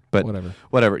fine. But-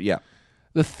 whatever. Yeah,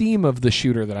 The theme of the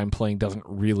shooter that I'm playing doesn't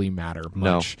really matter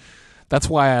No. much. That's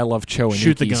why I love Cho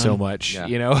Shoot the Iniki gun. so much. Yeah.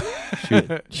 You know.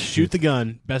 Shoot the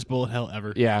gun. Best bullet hell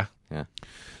ever. Yeah. Yeah.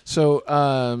 So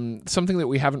something that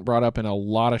we haven't brought up in a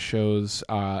lot of shows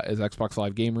is Xbox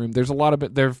Live Game Room. There's a lot of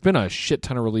it. There have been a shit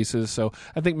ton of releases, so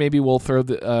I think maybe we'll throw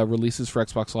the releases for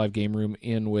Xbox Live Game Room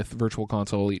in with Virtual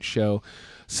Console each show.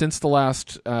 Since the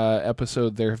last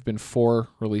episode, there have been 4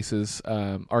 releases: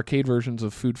 arcade versions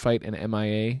of Food Fight and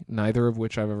MIA, neither of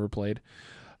which I've ever played.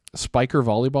 Spiker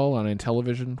Volleyball on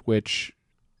Intellivision, which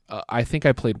I think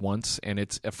I played once, and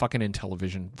it's a fucking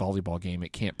Intellivision volleyball game.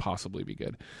 It can't possibly be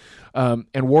good.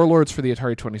 And Warlords for the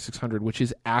Atari 2600, which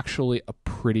is actually a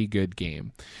pretty good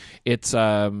game. It's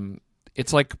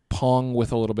like Pong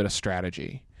with a little bit of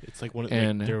strategy. It's like one of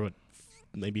And- there were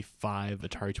maybe 5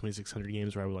 Atari 2600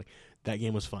 games where I was like, that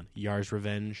game was fun. Yar's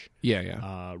Revenge,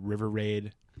 Yeah. River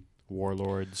Raid,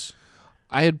 Warlords.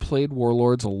 I had played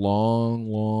Warlords a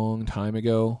long time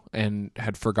ago and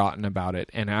had forgotten about it.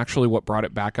 And actually what brought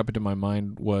it back up into my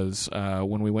mind was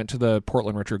when we went to the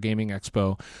Portland Retro Gaming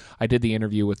Expo, I did the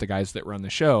interview with the guys that run the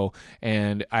show,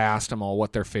 and I asked them all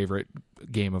what their favorite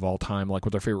game of all time, like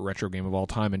what their favorite retro game of all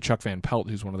time. And Chuck Van Pelt,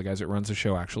 who's one of the guys that runs the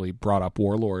show, actually brought up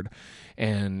Warlord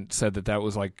and said that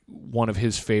was like one of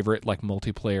his favorite like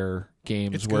multiplayer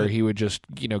games where he would just,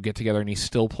 get together, and he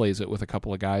still plays it with a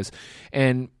couple of guys.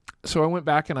 And so I went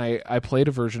back and I played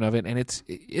a version of it, and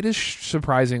it is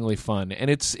surprisingly fun. And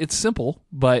it's simple,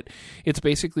 but it's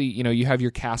basically, you have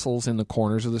your castles in the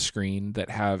corners of the screen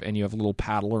and you have a little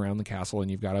paddle around the castle, and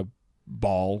you've got a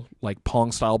ball, like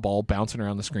Pong style ball, bouncing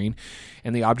around the screen,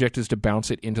 and the object is to bounce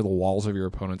it into the walls of your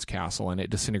opponent's castle, and it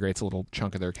disintegrates a little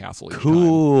chunk of their castle each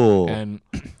Cool. time.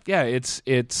 And yeah, it's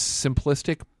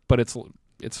simplistic, but it's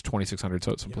 2600,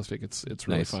 so it's simplistic. It's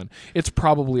really fun. It's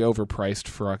probably overpriced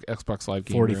for Xbox Live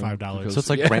Game Room. $45. So it's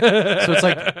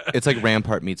like it's like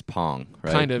Rampart meets Pong,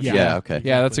 right? Kind of. Yeah. Okay.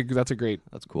 Yeah, that's a great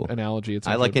That's cool. analogy. It's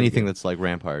I like anything that's like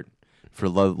Rampart. For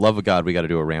love of God, we got to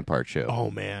do a Rampart show. Oh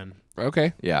man.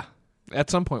 okay. Yeah. At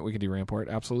some point, we could do Rampart.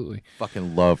 Absolutely.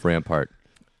 Fucking love Rampart.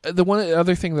 The one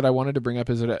other thing that I wanted to bring up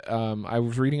is that I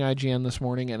was reading IGN this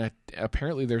morning, and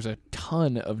apparently there's a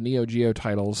ton of Neo Geo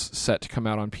titles set to come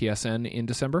out on PSN in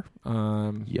December.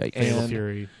 Yikes. Fatal And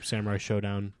Fury, Samurai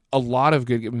Showdown. a lot of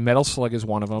good. Metal Slug is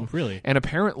one of them. Really? And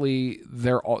apparently,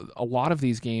 a lot of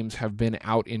these games have been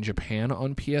out in Japan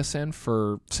on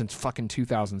PSN since fucking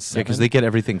 2007. Yeah, because they get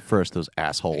everything first, those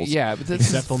assholes. Yeah, but this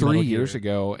Except is for 3 Metal years Gear.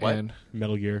 ago, What? and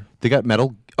Metal Gear. They got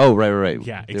Metal... Oh, right.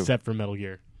 Yeah, They- except for Metal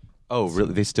Gear. Oh,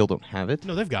 really? They still don't have it?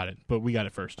 No, they've got it, but we got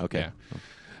it first. Okay. Yeah.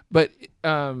 But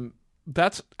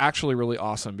that's actually really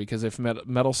awesome, because if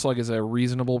Metal Slug is a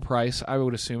reasonable price, I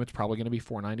would assume it's probably going to be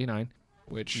 $4.99,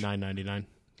 which $9.99.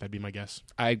 That'd be my guess.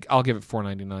 I'll give it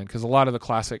 $4.99, because a lot of the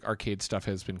classic arcade stuff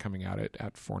has been coming out at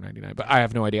 $4.99. But I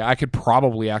have no idea. I could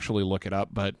probably actually look it up,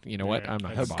 but you know what? Yeah, I'm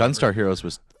not that's going to bother. Gunstar Heroes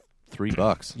was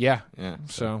 $3. Yeah. Yeah.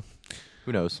 So,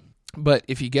 Who knows? but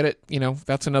if you get it,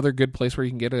 that's another good place where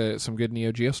you can get some good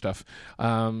Neo Geo stuff.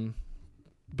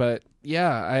 But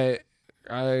yeah,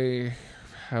 I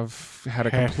have had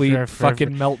a complete fucking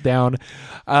meltdown. Do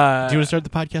you want to start the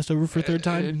podcast over for a third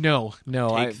time? No,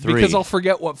 Take 3. because I'll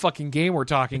forget what fucking game we're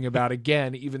talking about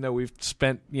again, even though we've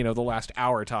spent the last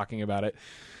hour talking about it.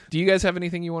 Do you guys have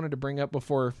anything you wanted to bring up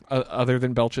before, other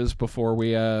than Belches, before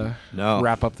we No.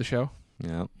 wrap up the show?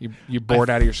 Yeah. You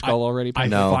bored out of your skull already? I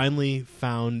No. finally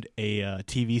found a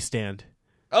TV stand.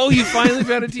 Oh, you finally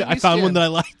found a TV I found one that I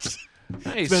liked.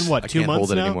 Nice. It's been, what, I 2 can't months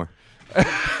hold it now? anymore.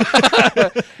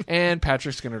 And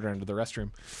Patrick's going to run to the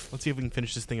restroom. Let's see if we can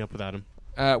finish this thing up without him.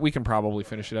 We can probably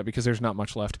finish it up because there's not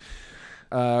much left.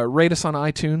 Rate us on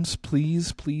iTunes.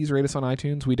 Please rate us on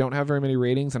iTunes. We don't have very many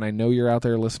ratings, and I know you're out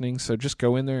there listening, so just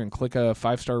go in there and click a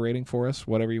 5-star rating for us,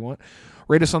 whatever you want.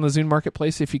 Rate us on the Zune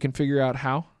Marketplace if you can figure out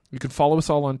how. You can follow us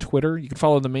all on Twitter. You can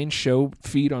follow the main show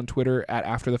feed on Twitter at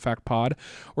AfterTheFactPod.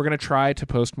 We're going to try to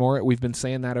post more. We've been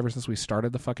saying that ever since we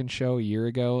started the fucking show a year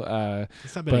ago.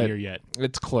 It's not been a year yet.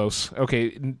 It's close.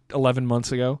 Okay, 11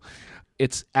 months ago.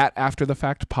 It's at After the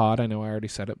Fact Pod. I know I already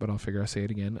said it, but I'll figure I'll say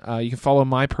it again. You can follow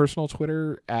my personal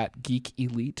Twitter at Geek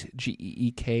Elite,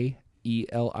 GeekElite.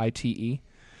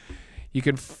 You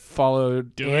can follow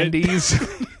Andy's.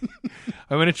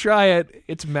 I'm going to try it.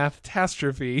 It's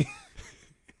Mathtastrophe.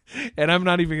 And I'm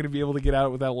not even going to be able to get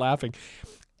out without laughing.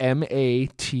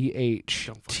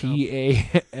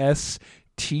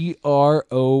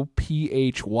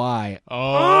 MATHTHSTROPHY.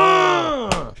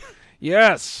 Oh,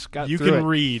 Yes, got you through can it.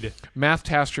 read.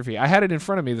 Mathtastrophe. I had it in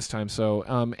front of me this time, so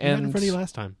You had it and in front of you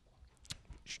last time.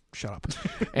 shut up.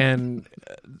 And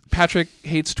Patrick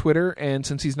hates Twitter, and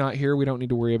since he's not here, we don't need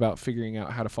to worry about figuring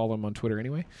out how to follow him on Twitter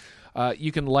anyway.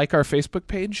 You can like our Facebook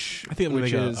page, I think I'm going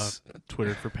which to is make a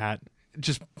Twitter for Pat.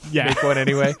 just Yeah. make one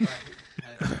anyway.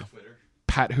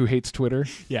 Pat who hates Twitter.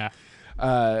 Yeah.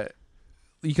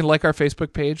 You can like our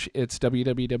Facebook page. It's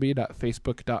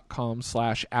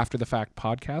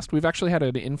www.facebook.com/afterthefactpodcast. We've actually had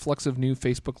an influx of new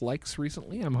Facebook likes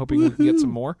recently. I'm hoping we can get some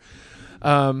more.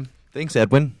 Thanks,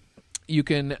 Edwin. You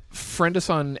can friend us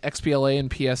on XBLA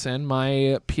and PSN.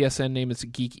 My PSN name is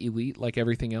Geek Elite, like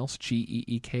everything else,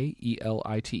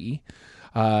 GeekElite.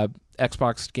 Xbox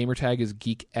gamertag is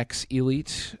Geek X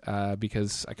Elite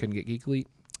because I couldn't get Geek Elite.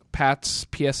 Pat's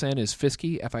PSN is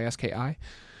Fisky, Fiski.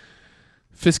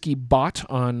 Fisky Bot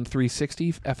on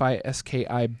 360,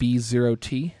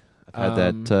 FISKIB0T. I've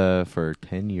had that for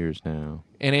 10 years now.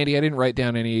 And Andy, I didn't write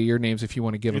down any of your names if you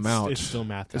want to give them out. It's still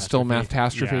Mathtastrophe. It's still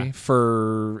Mathtastrophe Yeah.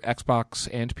 for Xbox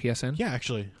and PSN. Yeah,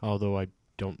 actually. Although I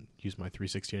don't use my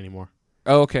 360 anymore.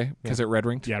 Oh, okay, because it red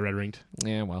ringed. Yeah, red ringed.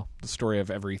 Yeah, well, the story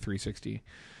of every 360.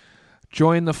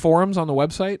 Join the forums on the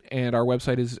website, and our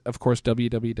website is, of course,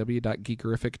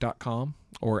 www.geekerific.com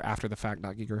or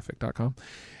afterthefact.geekerific.com.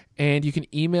 And you can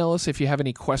email us if you have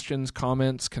any questions,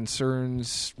 comments,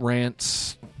 concerns,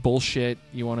 rants, bullshit.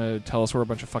 You want to tell us we're a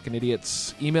bunch of fucking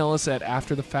idiots. Email us at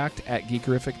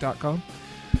afterthefact@geekerific.com.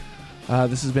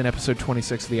 This has been episode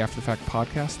 26 of the After the Fact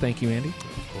podcast. Thank you, Andy.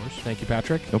 Of course. Thank you,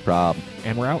 Patrick. No problem.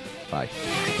 And we're out. Bye.